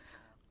of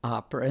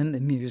opera and the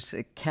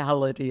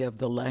musicality of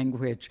the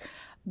language.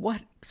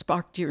 What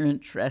sparked your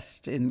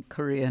interest in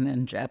Korean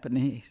and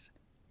Japanese?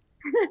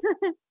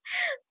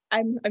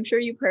 I'm sure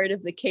you've heard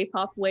of the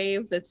K-pop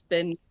wave that's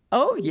been...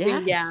 Oh,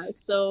 yes. Yeah.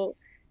 So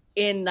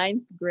in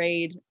 9th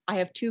grade, I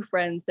have two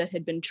friends that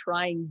had been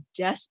trying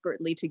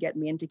desperately to get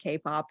me into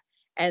K-pop,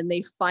 and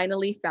they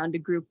finally found a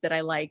group that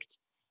I liked.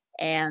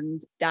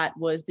 And that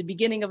was the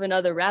beginning of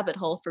another rabbit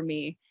hole for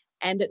me.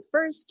 And at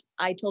first,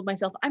 I told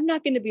myself, I'm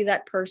not going to be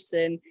that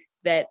person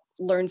that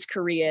learns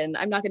Korean.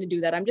 I'm not going to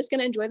do that. I'm just going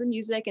to enjoy the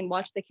music and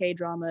watch the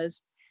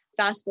K-dramas.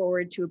 Fast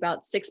forward to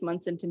about 6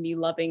 months into me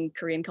loving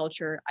Korean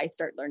culture, I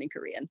start learning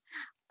Korean.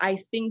 I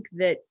think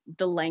that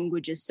the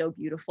language is so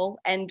beautiful.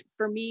 And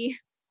for me,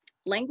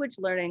 language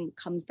learning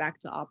comes back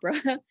to opera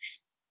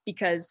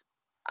because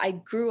I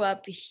grew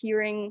up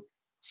hearing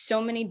so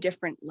many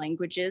different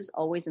languages,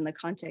 always in the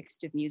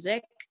context of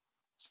music,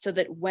 so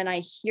that when I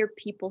hear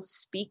people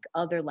speak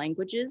other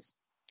languages,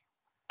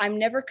 I'm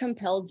never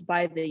compelled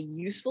by the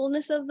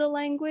usefulness of the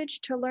language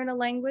to learn a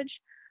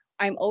language.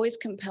 I'm always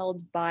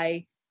compelled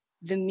by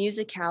the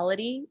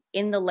musicality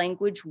in the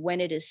language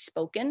when it is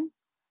spoken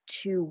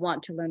to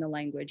want to learn a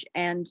language.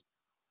 And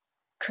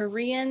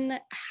Korean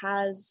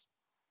has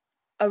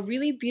a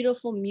really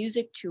beautiful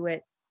music to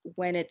it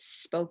when it's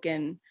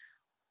spoken.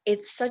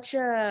 It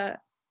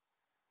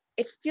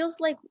feels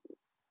like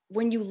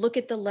when you look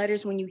at the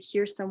letters, when you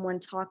hear someone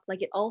talk,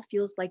 it all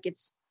feels like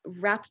it's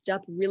wrapped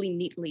up really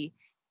neatly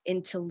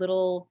into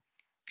little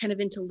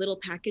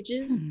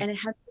packages. And it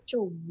has such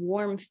a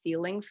warm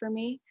feeling for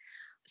me.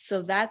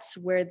 So that's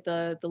where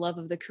the love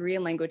of the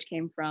Korean language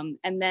came from.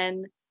 And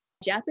then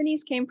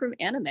Japanese came from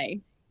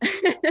anime.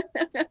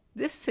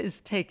 This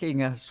is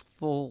taking us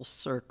full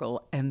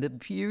circle, and the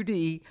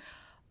beauty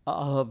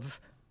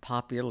of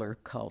popular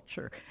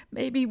culture.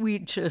 Maybe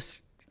we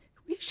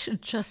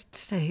should just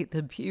say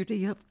the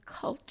beauty of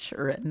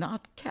culture and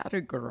not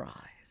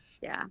categorize.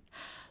 Yeah.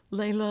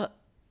 Layla,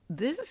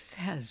 this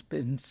has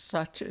been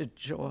such a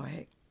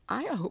joy.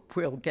 I hope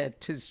we'll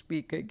get to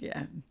speak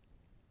again.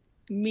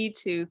 Me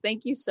too.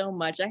 Thank you so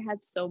much. I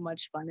had so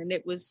much fun, and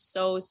it was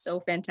so,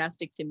 so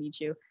fantastic to meet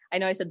you. I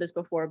know I said this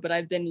before, but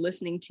I've been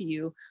listening to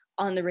you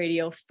on the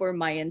radio for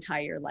my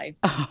entire life.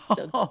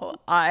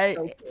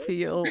 I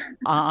feel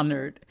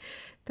honored.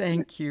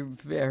 Thank you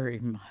very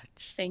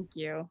much. Thank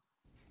you.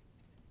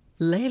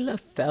 Layla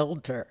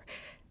Felder,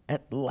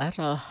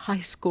 Atlanta High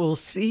School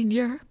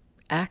senior,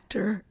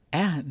 actor,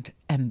 and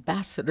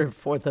ambassador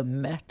for the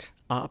Met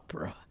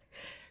Opera.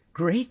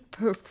 Great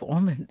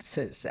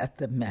performances at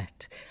the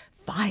Met.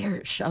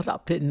 Fire Shut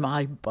Up in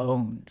My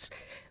Bones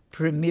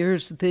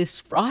premieres this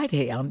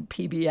Friday on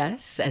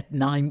PBS at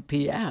 9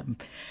 p.m.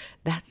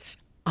 That's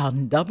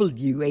on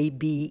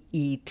WABE-TV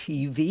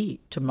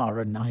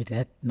tomorrow night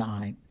at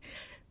 9.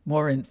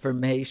 More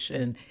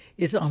information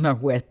is on our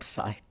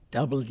website,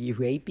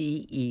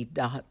 wabe.org.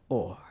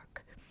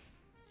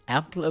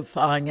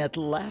 Amplifying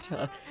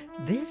Atlanta,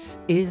 this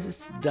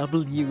is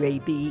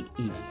WABE.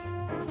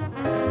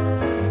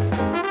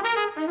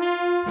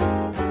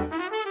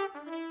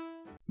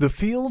 The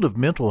field of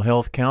mental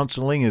health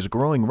counseling is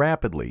growing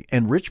rapidly,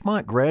 and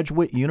Richmont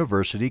Graduate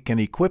University can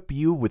equip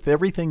you with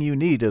everything you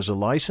need as a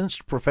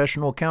licensed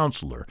professional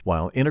counselor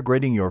while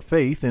integrating your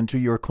faith into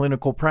your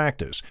clinical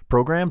practice.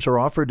 Programs are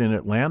offered in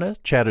Atlanta,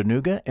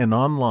 Chattanooga, and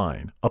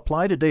online.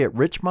 Apply today at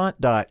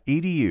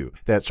richmont.edu.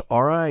 That's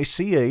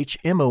richmont.edu.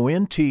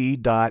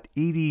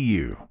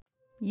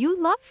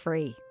 You love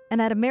free,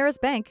 and at Ameris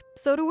Bank,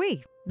 so do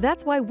we.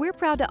 That's why we're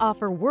proud to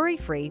offer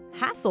worry-free,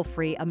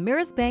 hassle-free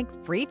Ameris Bank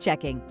free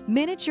checking.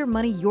 Manage your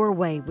money your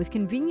way with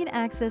convenient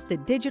access to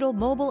digital,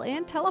 mobile,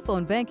 and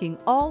telephone banking,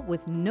 all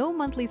with no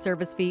monthly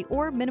service fee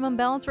or minimum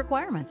balance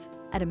requirements.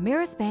 At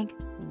Ameris Bank,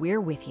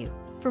 we're with you.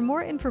 For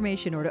more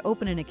information or to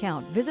open an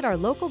account, visit our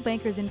local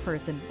bankers in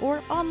person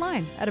or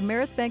online at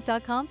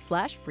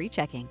amerisbank.com/free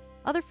checking.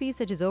 Other fees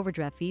such as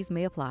overdraft fees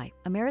may apply.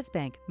 Ameris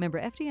Bank,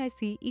 member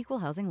FDIC, equal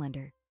housing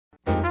lender.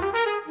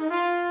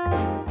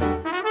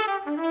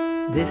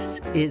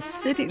 This is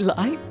City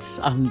Lights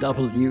on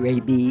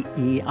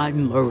WABE.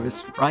 I'm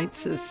Lois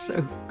Reitzes,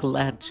 so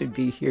glad to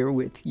be here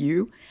with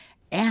you.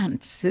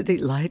 And City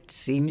Lights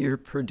senior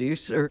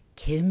producer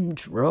Kim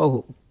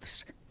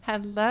Drobes.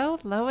 Hello,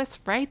 Lois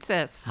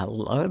Reitzes.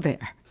 Hello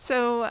there.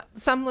 So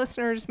some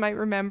listeners might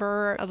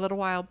remember a little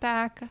while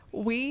back,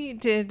 we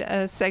did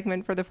a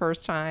segment for the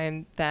first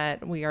time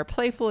that we are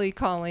playfully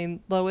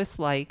calling Lois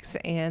Likes.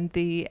 And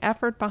the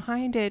effort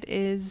behind it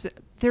is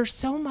there's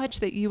so much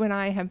that you and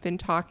I have been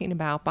talking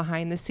about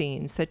behind the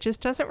scenes that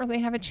just doesn't really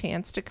have a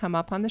chance to come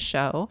up on the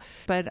show.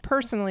 But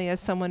personally, as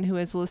someone who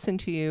has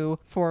listened to you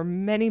for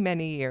many,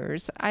 many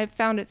years, I've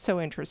found it so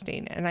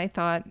interesting. And I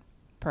thought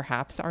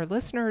perhaps our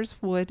listeners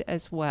would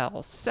as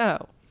well.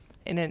 So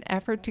in an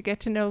effort to get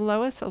to know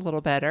Lois a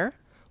little better,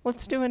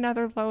 let's do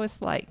another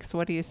Lois Likes.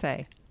 What do you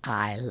say?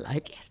 I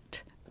like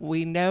it.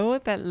 We know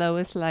that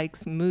Lois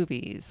likes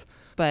movies,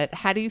 but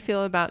how do you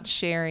feel about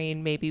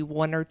sharing maybe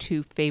one or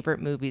two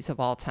favorite movies of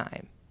all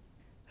time?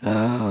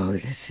 Oh,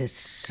 this is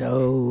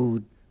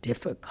so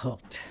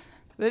difficult.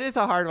 That is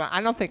a hard one.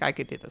 I don't think I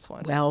could do this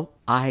one. Well,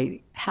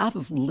 I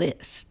have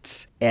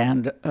lists,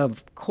 and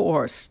of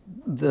course,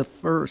 the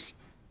first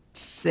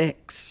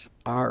 6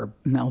 are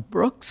Mel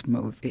Brooks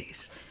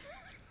movies.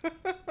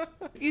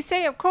 You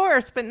say of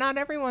course, but not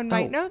everyone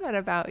might know that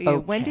about you.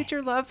 Okay. When did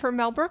your love for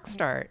Mel Brooks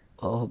start?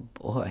 Oh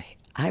boy,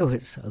 I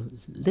was a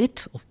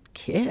little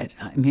kid.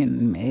 I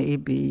mean,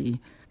 maybe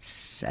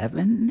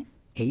 7,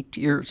 8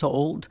 years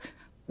old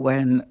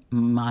when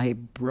my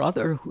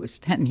brother, who was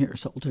 10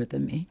 years older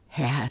than me,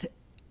 had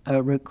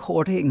a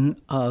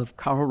recording of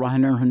Carl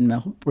Reiner and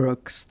Mel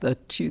Brooks, The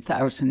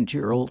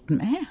 2,000-Year-Old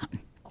Man.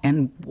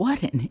 And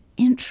what an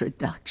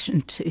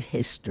introduction to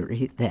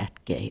history that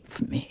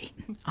gave me.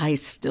 I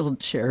still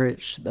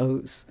cherish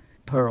those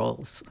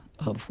pearls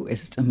of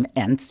wisdom.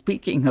 And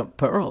speaking of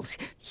pearls,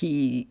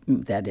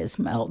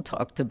 Mel,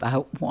 talked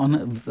about one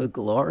of the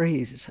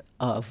glories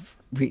of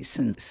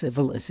recent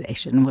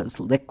civilization was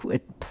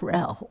liquid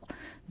Prel,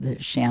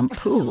 the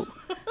shampoo,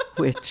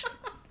 which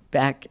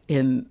back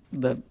in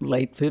the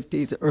late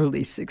 50s,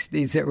 early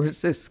 60s, there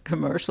was this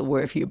commercial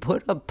where if you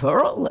put a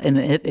pearl in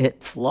it,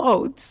 it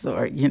floats,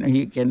 or,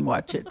 you can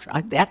watch it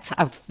dry. That's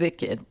how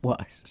thick it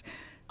was.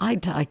 I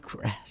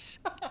digress.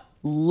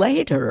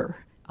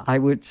 Later, I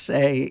would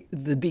say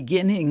the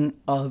beginning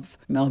of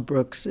Mel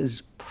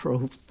Brooks's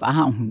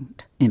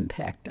profound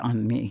impact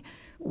on me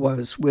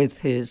was with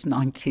his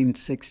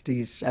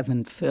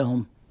 1967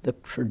 film, The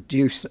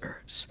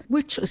Producers,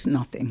 which was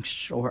nothing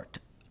short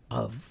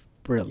of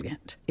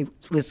brilliant. It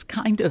was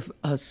kind of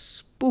a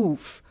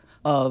spoof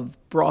of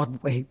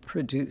Broadway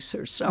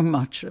producers. So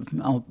much of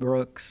Mel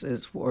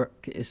Brooks's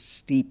work is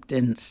steeped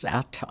in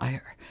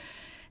satire.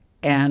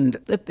 And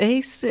the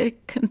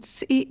basic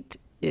conceit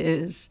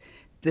is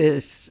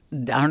this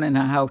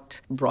down-and-out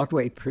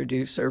Broadway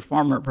producer,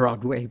 former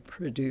Broadway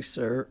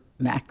producer,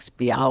 Max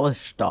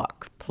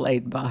Bialystock,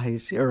 played by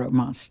Zero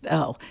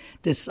Mostel,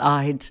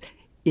 decides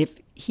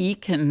if he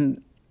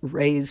can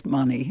raise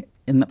money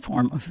in the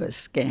form of a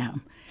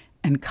scam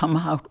and come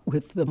out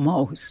with the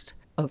most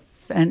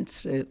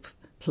offensive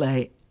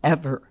play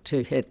ever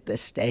to hit the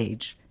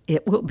stage,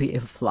 it will be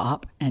a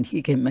flop, and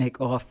he can make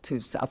off to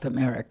South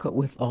America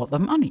with all the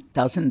money.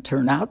 Doesn't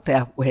turn out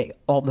that way,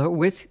 although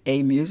with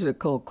a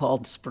musical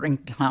called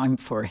Springtime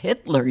for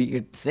Hitler,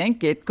 you'd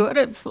think it could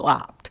have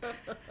flopped.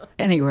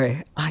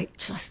 Anyway, I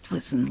just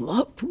was in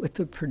love with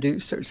the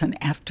producers,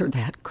 and after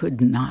that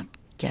could not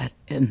get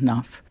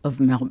enough of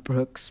Mel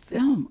Brooks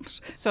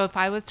films. So if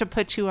I was to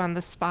put you on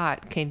the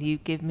spot, can you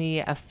give me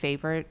a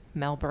favorite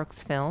Mel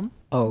Brooks film?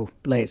 Oh,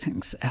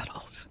 Blazing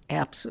Saddles,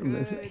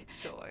 absolutely.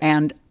 Good choice.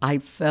 And I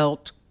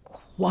felt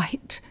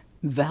quite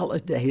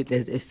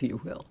validated, if you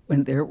will,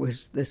 when there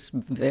was this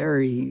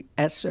very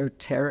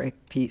esoteric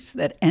piece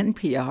that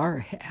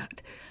NPR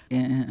had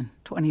in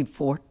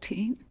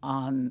 2014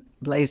 on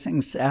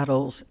Blazing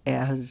Saddles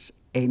as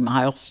a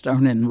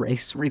milestone in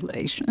race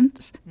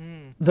relations.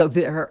 Though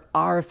there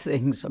are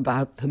things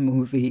about the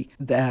movie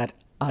that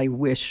I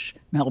wish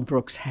Mel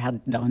Brooks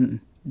had done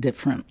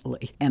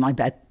differently. And I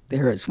bet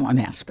there is one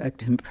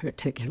aspect in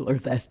particular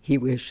that he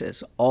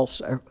wishes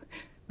also.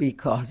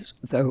 because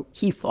though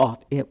he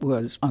thought it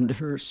was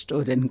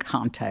understood in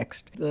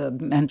context, the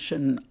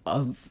mention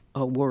of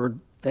a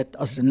word that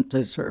doesn't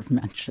deserve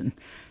mention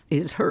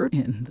is heard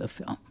in the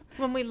film.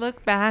 When we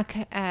look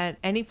back at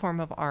any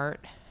form of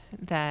art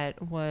that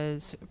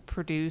was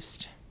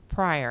produced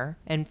prior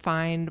and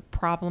find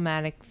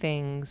problematic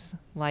things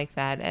like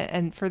that,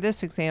 and for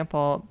this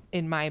example,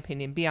 in my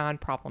opinion,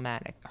 beyond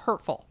problematic,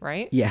 hurtful,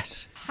 right?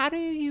 Yes. How do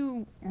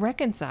you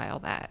reconcile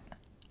that?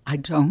 I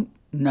don't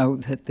know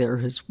that there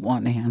is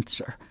one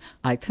answer.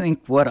 I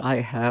think what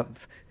I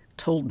have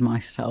told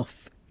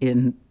myself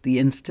in the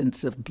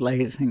instance of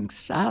Blazing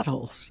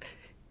Saddles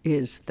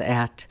is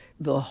that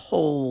the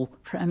whole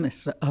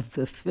premise of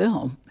the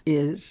film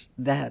is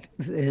that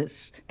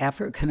this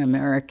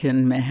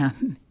African-American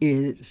man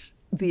is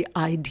the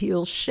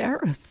ideal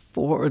sheriff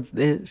for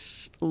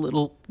this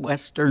little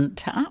western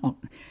town.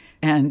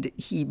 And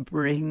he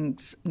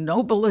brings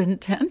noble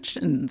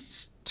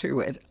intentions to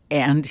it,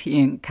 and he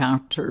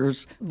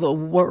encounters the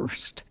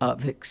worst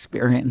of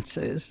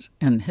experiences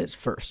in his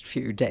first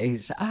few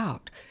days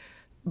out.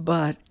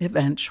 But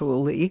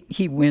eventually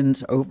he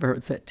wins over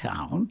the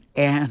town.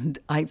 And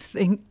I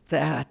think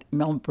that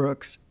Mel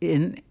Brooks,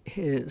 in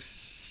his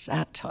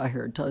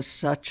satire, does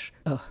such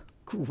a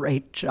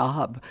great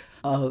job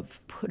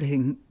of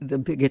putting the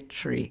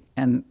bigotry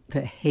and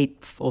the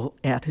hateful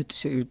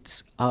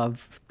attitudes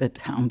of the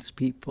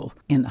townspeople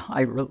in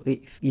high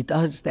relief. He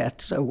does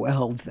that so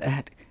well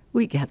that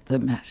we get the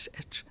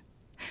message.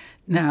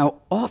 Now,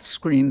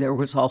 off-screen, there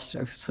was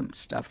also some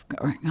stuff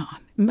going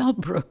on. Mel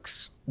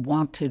Brooks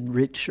wanted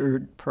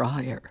Richard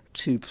Pryor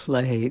to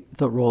play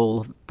the role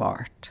of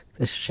Bart,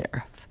 the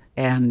sheriff,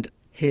 and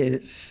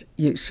his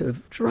use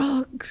of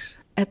drugs.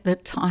 At the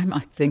time,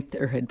 I think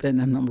there had been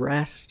an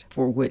arrest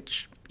for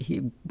which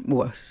he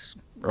was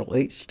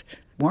released.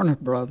 Warner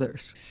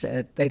Brothers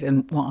said they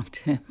didn't want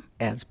him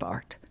as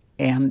Bart,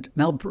 and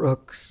Mel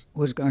Brooks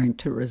was going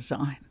to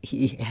resign.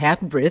 He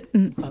had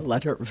written a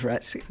letter of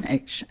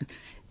resignation,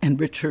 and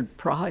Richard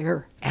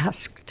Pryor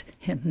asked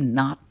him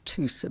not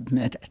to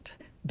submit it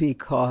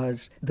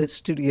because the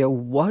studio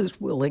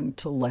was willing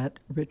to let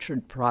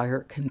Richard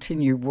Pryor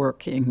continue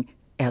working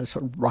as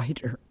a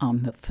writer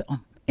on the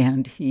film.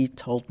 And he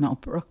told Mel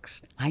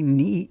Brooks, I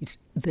need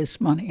this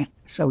money.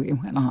 So he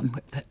went on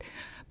with it.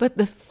 But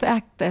the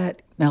fact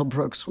that Mel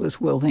Brooks was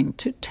willing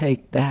to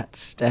take that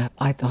step,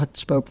 I thought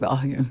spoke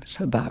volumes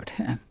about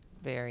him.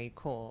 Very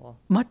cool.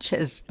 Much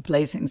as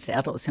Blazing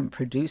Saddles and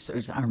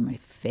Producers are my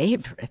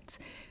favorites,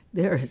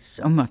 there is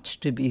so much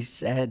to be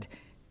said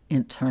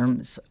in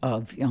terms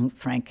of Young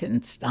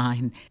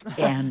Frankenstein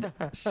and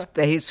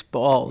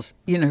Spaceballs,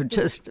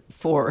 just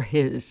for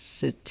his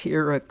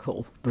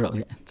satirical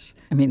brilliance.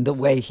 I mean, the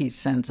way he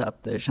sends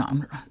up the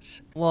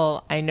genres.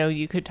 Well, I know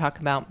you could talk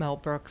about Mel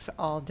Brooks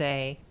all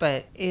day,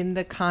 but in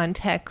the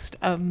context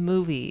of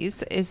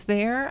movies, is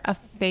there a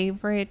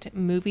favorite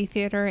movie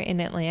theater in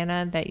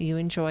Atlanta that you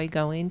enjoy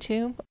going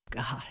to?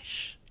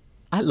 Gosh,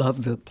 I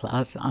love the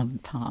Plaza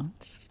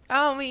Entente.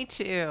 Oh, me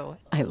too.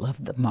 I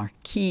love the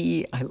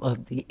marquee. I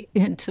love the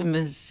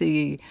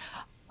intimacy.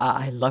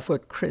 I love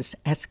what Chris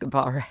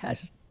Escobar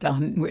has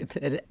done with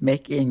it,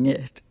 making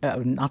it a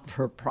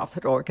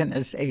not-for-profit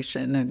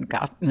organization and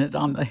gotten it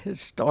on the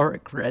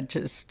historic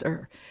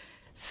register.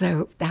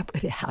 So that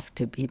would have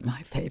to be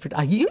my favorite.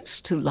 I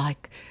used to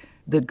like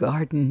the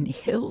Garden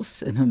Hill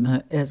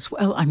Cinema as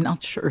well. I'm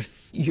not sure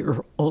if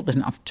you're old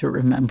enough to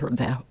remember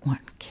that one,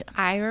 Kim.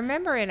 I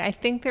remember it. I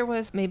think there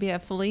was maybe a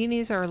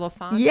Fellini's or a La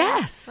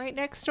Fonda right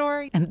next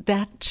door. And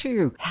that,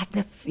 too, had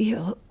the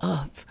feel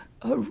of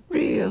a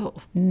real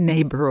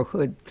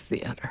neighborhood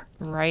theater.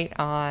 Right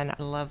on.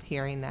 I love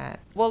hearing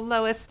that. Well,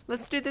 Lois,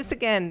 let's do this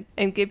again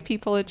and give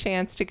people a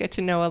chance to get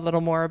to know a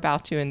little more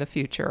about you in the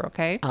future,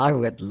 okay? I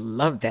would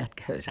love that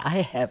because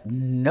I have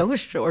no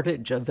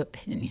shortage of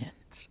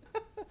opinions.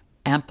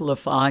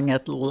 Amplifying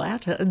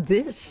Atlanta,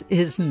 this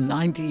is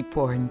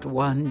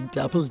 90.1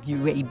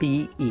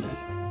 WABE.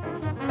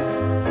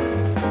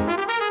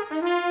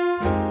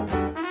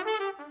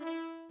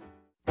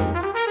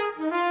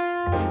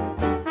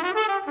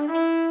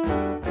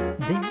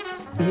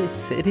 This is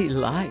City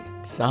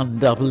Lights on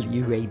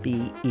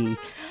WABE.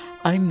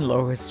 I'm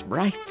Lois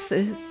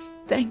Reitzes.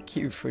 Thank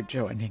you for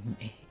joining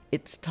me.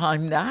 It's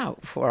time now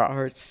for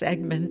our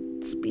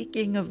segment,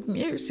 Speaking of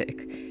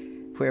Music,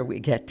 where we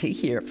get to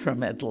hear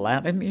from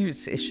Atlanta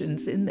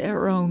musicians in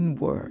their own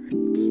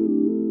words.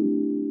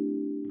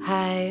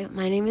 Hi,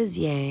 my name is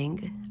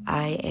Yang.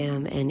 I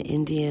am an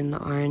Indian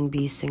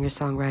R&B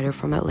singer-songwriter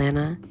from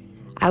Atlanta.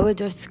 I would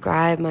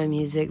describe my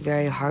music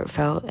very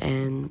heartfelt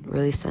and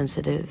really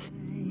sensitive.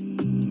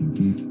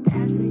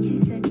 That's what you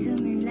said to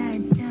me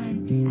last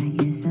time. I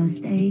guess I'll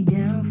stay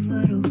down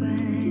for the ride.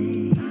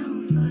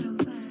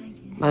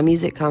 My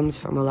music comes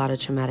from a lot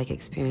of traumatic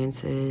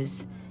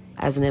experiences.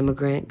 As an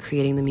immigrant,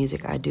 creating the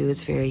music I do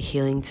is very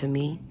healing to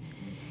me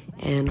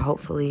and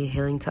hopefully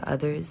healing to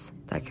others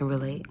that can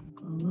relate.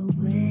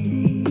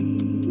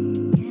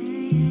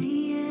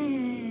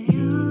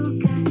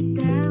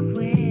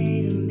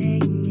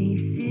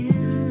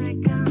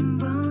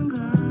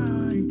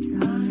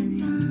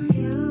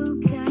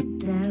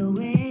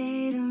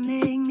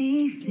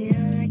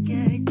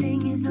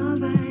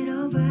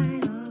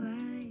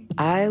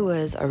 I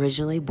was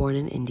originally born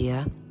in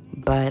India,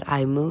 but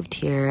I moved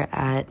here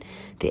at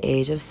the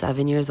age of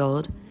 7 years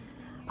old.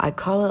 I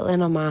call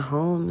Atlanta my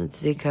home. It's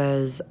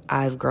because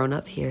I've grown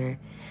up here.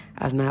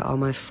 I've met all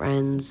my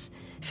friends,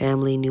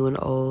 family new and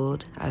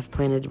old. I've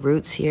planted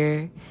roots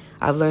here.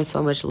 I've learned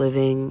so much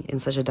living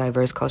in such a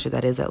diverse culture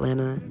that is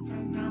Atlanta.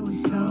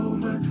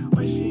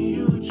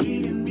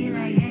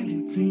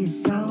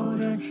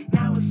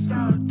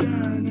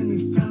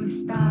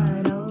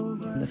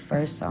 The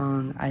first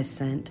song I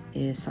sent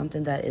is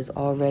something that is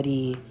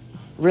already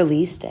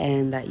released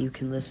and that you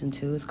can listen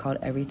to. It's called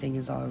Everything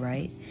Is All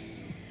Right.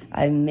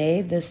 I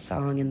made this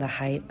song in the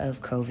height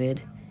of COVID.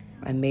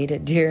 I made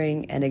it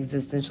during an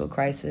existential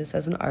crisis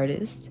as an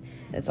artist.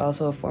 It's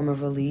also a form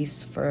of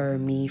release for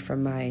me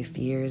from my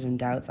fears and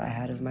doubts I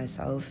had of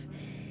myself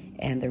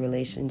and the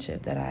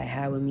relationship that I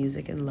had with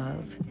music and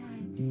love.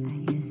 I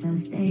guess I'll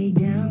stay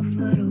down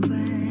for the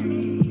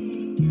ride.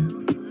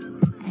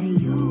 And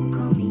you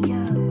call me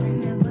up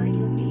whenever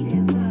you need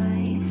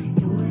advice.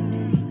 You ain't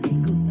really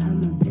think about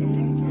my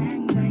feelings that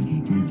night.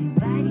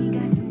 Everybody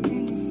got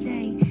something to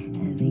say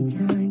every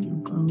time you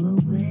go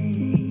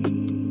away.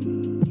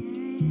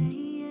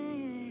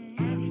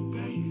 Every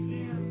day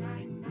feel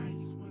like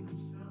nights when I'm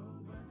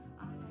sober.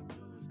 All I do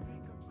is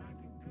think about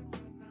the good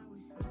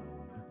times now it's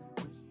over.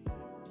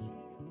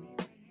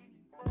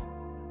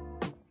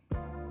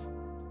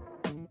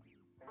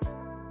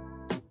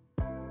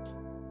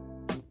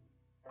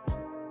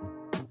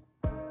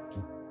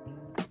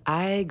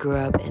 I grew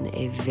up in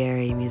a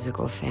very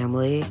musical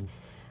family.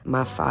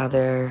 My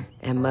father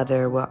and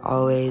mother would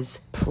always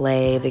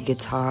play the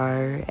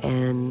guitar,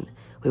 and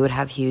we would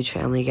have huge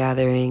family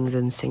gatherings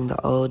and sing the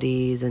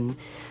oldies and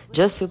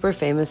just super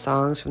famous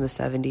songs from the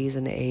 70s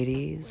and the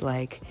 80s,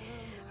 like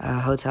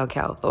Hotel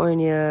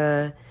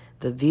California,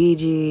 the Bee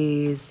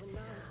Gees,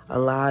 a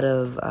lot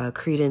of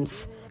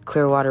Creedence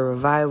Clearwater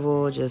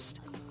Revival, just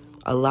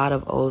a lot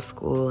of old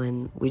school,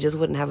 and we just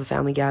wouldn't have a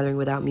family gathering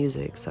without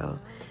music, so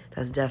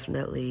that's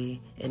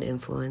definitely an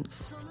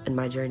influence in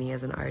my journey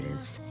as an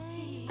artist.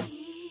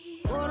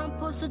 What I'm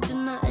supposed to do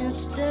now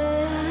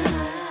instead?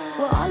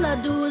 Well, all I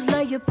do is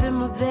lay up in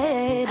my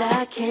bed.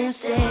 I can't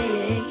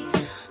stay,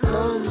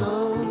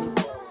 no.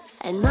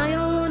 And I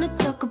don't wanna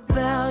talk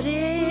about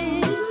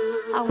it.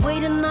 I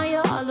wait and now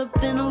you're all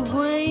up in the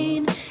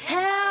rain.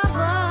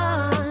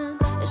 Heaven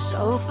is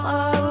so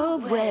far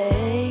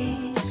away.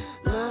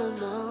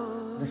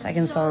 The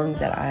second song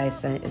that I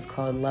sent is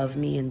called Love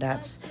Me, and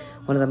that's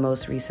one of the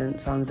most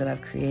recent songs that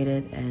I've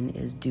created and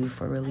is due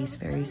for release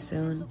very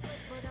soon.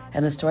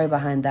 And the story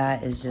behind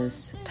that is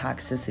just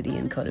toxicity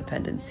and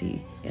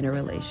codependency in a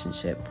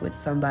relationship with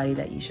somebody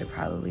that you should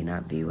probably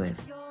not be with.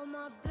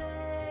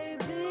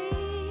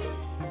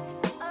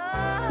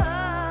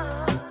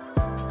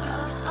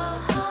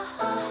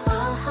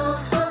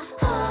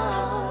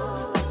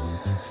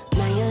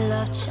 Now your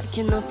love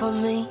checking up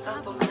on me.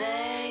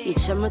 You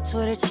check my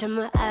Twitter, check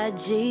my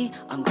IG.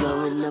 I'm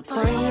glowing up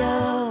on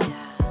you.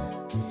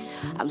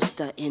 I'm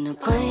starting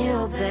up on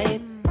you,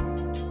 babe.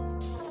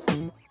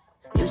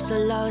 You so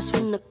lost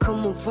when I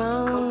come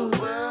around.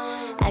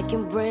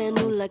 Acting brand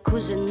new like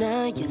who's it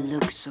now? You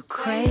look so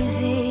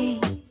crazy.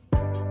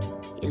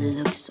 You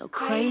look so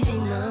crazy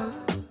now.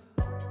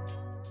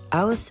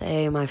 I would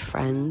say my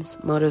friends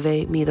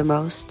motivate me the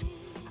most.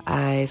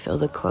 I feel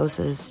the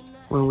closest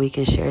when we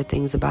can share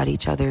things about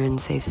each other in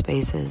safe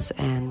spaces,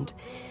 and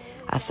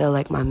I feel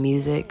like my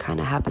music kind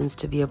of happens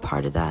to be a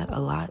part of that a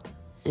lot.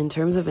 In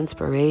terms of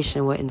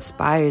inspiration, what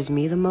inspires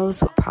me the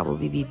most would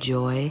probably be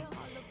joy.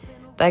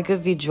 That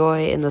could be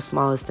joy in the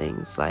smallest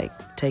things, like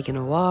taking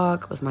a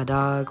walk with my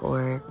dog,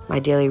 or my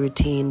daily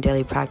routine,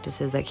 daily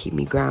practices that keep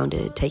me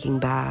grounded, taking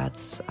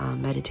baths,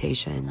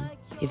 meditation,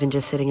 even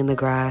just sitting in the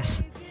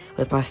grass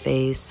with my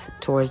face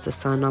towards the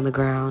sun on the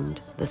ground.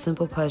 The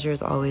simple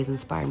pleasures always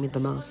inspire me the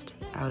most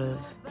out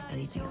of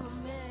anything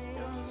else.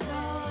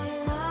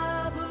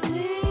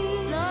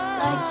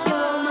 Like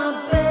you're my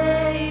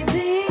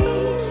baby.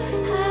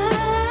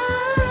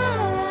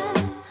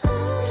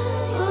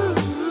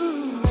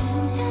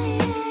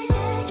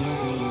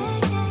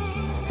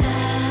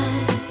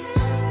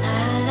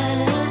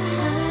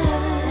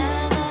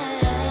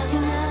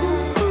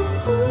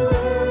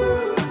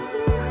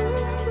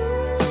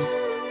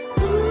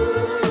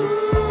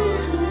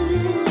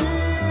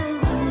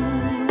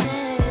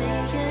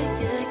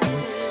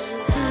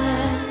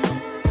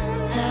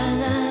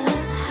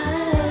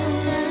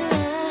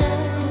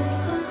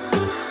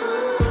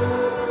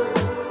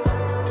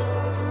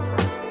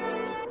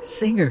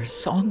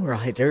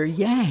 Singer-songwriter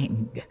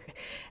Yang,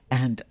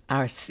 and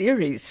our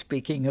series,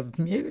 speaking of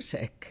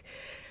music.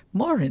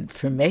 More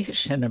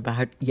information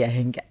about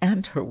Yang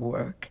and her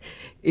work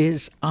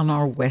is on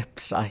our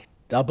website,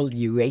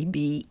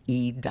 wabe.org.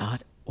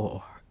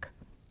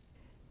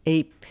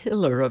 A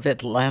pillar of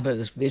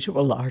Atlanta's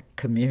visual art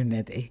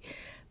community,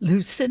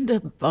 Lucinda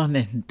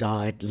Bunnin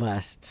died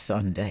last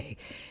Sunday.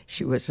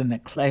 She was an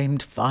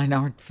acclaimed fine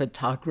art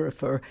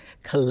photographer,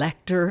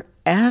 collector,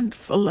 and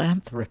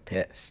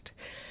philanthropist.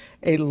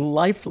 A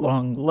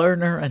lifelong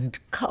learner and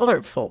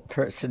colorful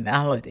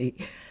personality,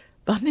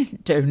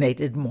 Bunin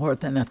donated more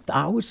than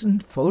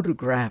 1,000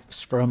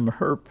 photographs from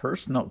her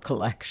personal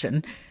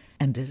collection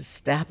and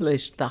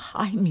established the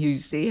High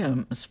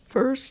Museum's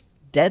first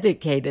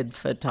dedicated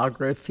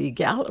photography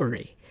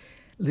gallery.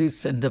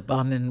 Lucinda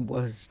Bunin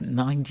was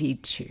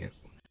 92.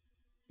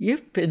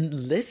 You've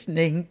been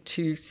listening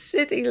to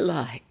City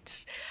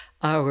Lights,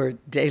 our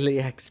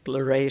daily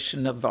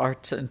exploration of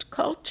arts and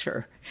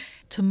culture.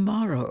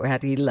 Tomorrow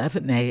at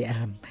 11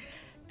 a.m.,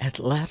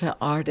 Atlanta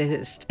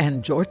artist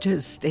and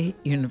Georgia State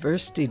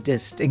University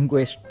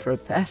distinguished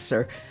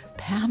professor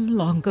Pam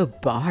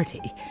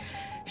Longobardi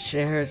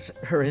shares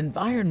her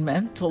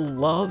environmental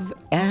love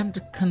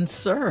and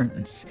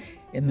concerns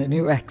in the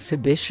new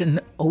exhibition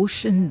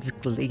Ocean's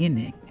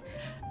Gleaning.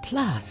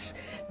 Plus,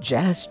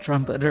 jazz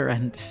trumpeter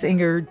and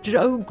singer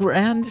Joe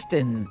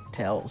Gransden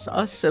tells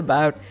us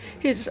about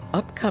his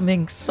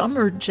upcoming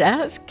summer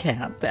jazz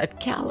camp at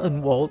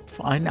Callan-Wold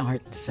Fine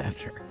Arts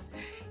Center.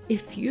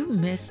 If you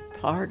missed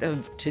part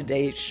of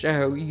today's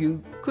show,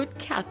 you could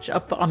catch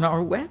up on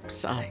our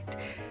website,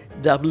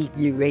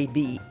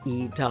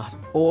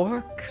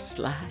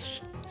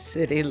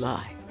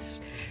 wabe.org/citylights.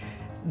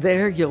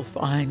 There you'll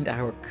find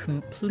our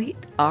complete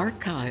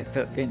archive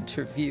of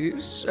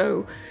interviews,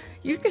 so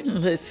you can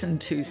listen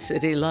to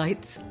City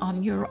Lights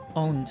on your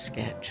own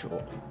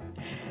schedule.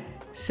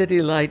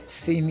 City Lights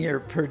senior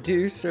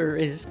producer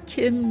is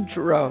Kim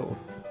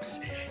Drobes.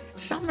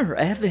 Summer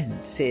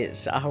Evans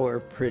is our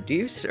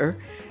producer,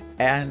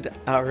 and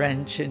our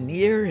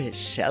engineer is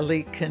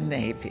Shelley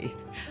Canavy.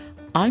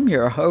 I'm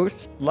your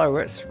host,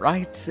 Lois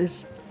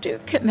Reitzes. Do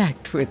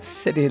connect with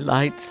City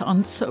Lights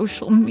on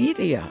social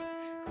media.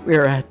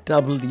 We're at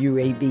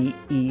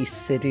WABE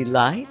City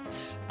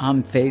Lights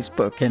on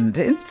Facebook and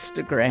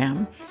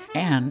Instagram,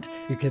 and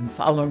you can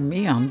follow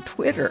me on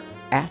Twitter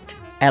at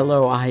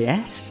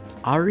LOISREITZES.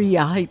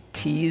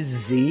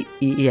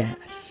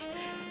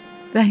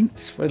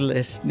 Thanks for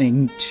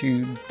listening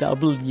to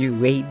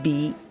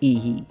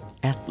WABE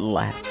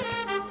Atlanta.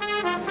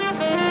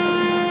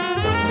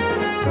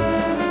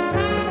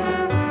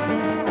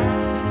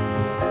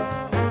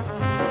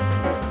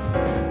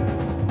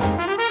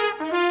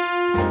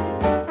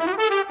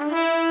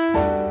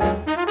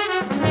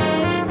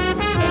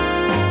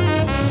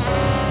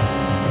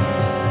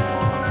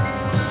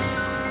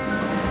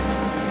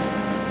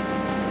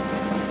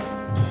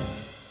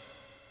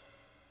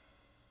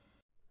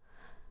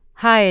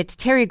 Hi, it's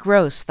Terry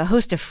Gross, the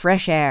host of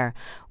Fresh Air.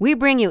 We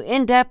bring you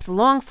in-depth,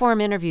 long-form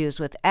interviews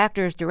with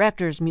actors,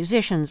 directors,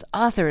 musicians,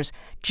 authors,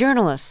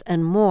 journalists,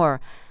 and more.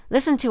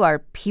 Listen to our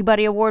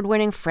Peabody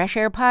Award-winning Fresh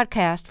Air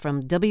podcast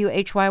from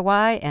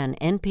WHYY and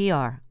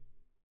NPR.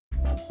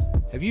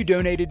 Have you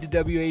donated to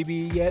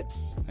WABE yet?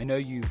 I know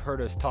you've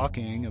heard us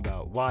talking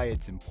about why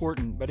it's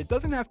important, but it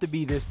doesn't have to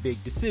be this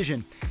big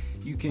decision.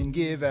 You can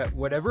give at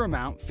whatever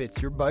amount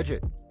fits your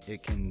budget.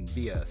 It can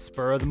be a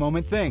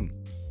spur-of-the-moment thing.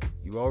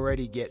 You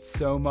already get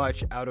so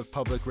much out of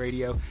public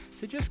radio,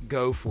 so just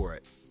go for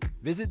it.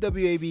 Visit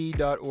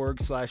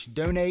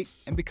wabe.org/donate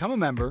and become a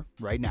member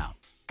right now.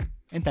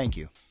 And thank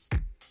you.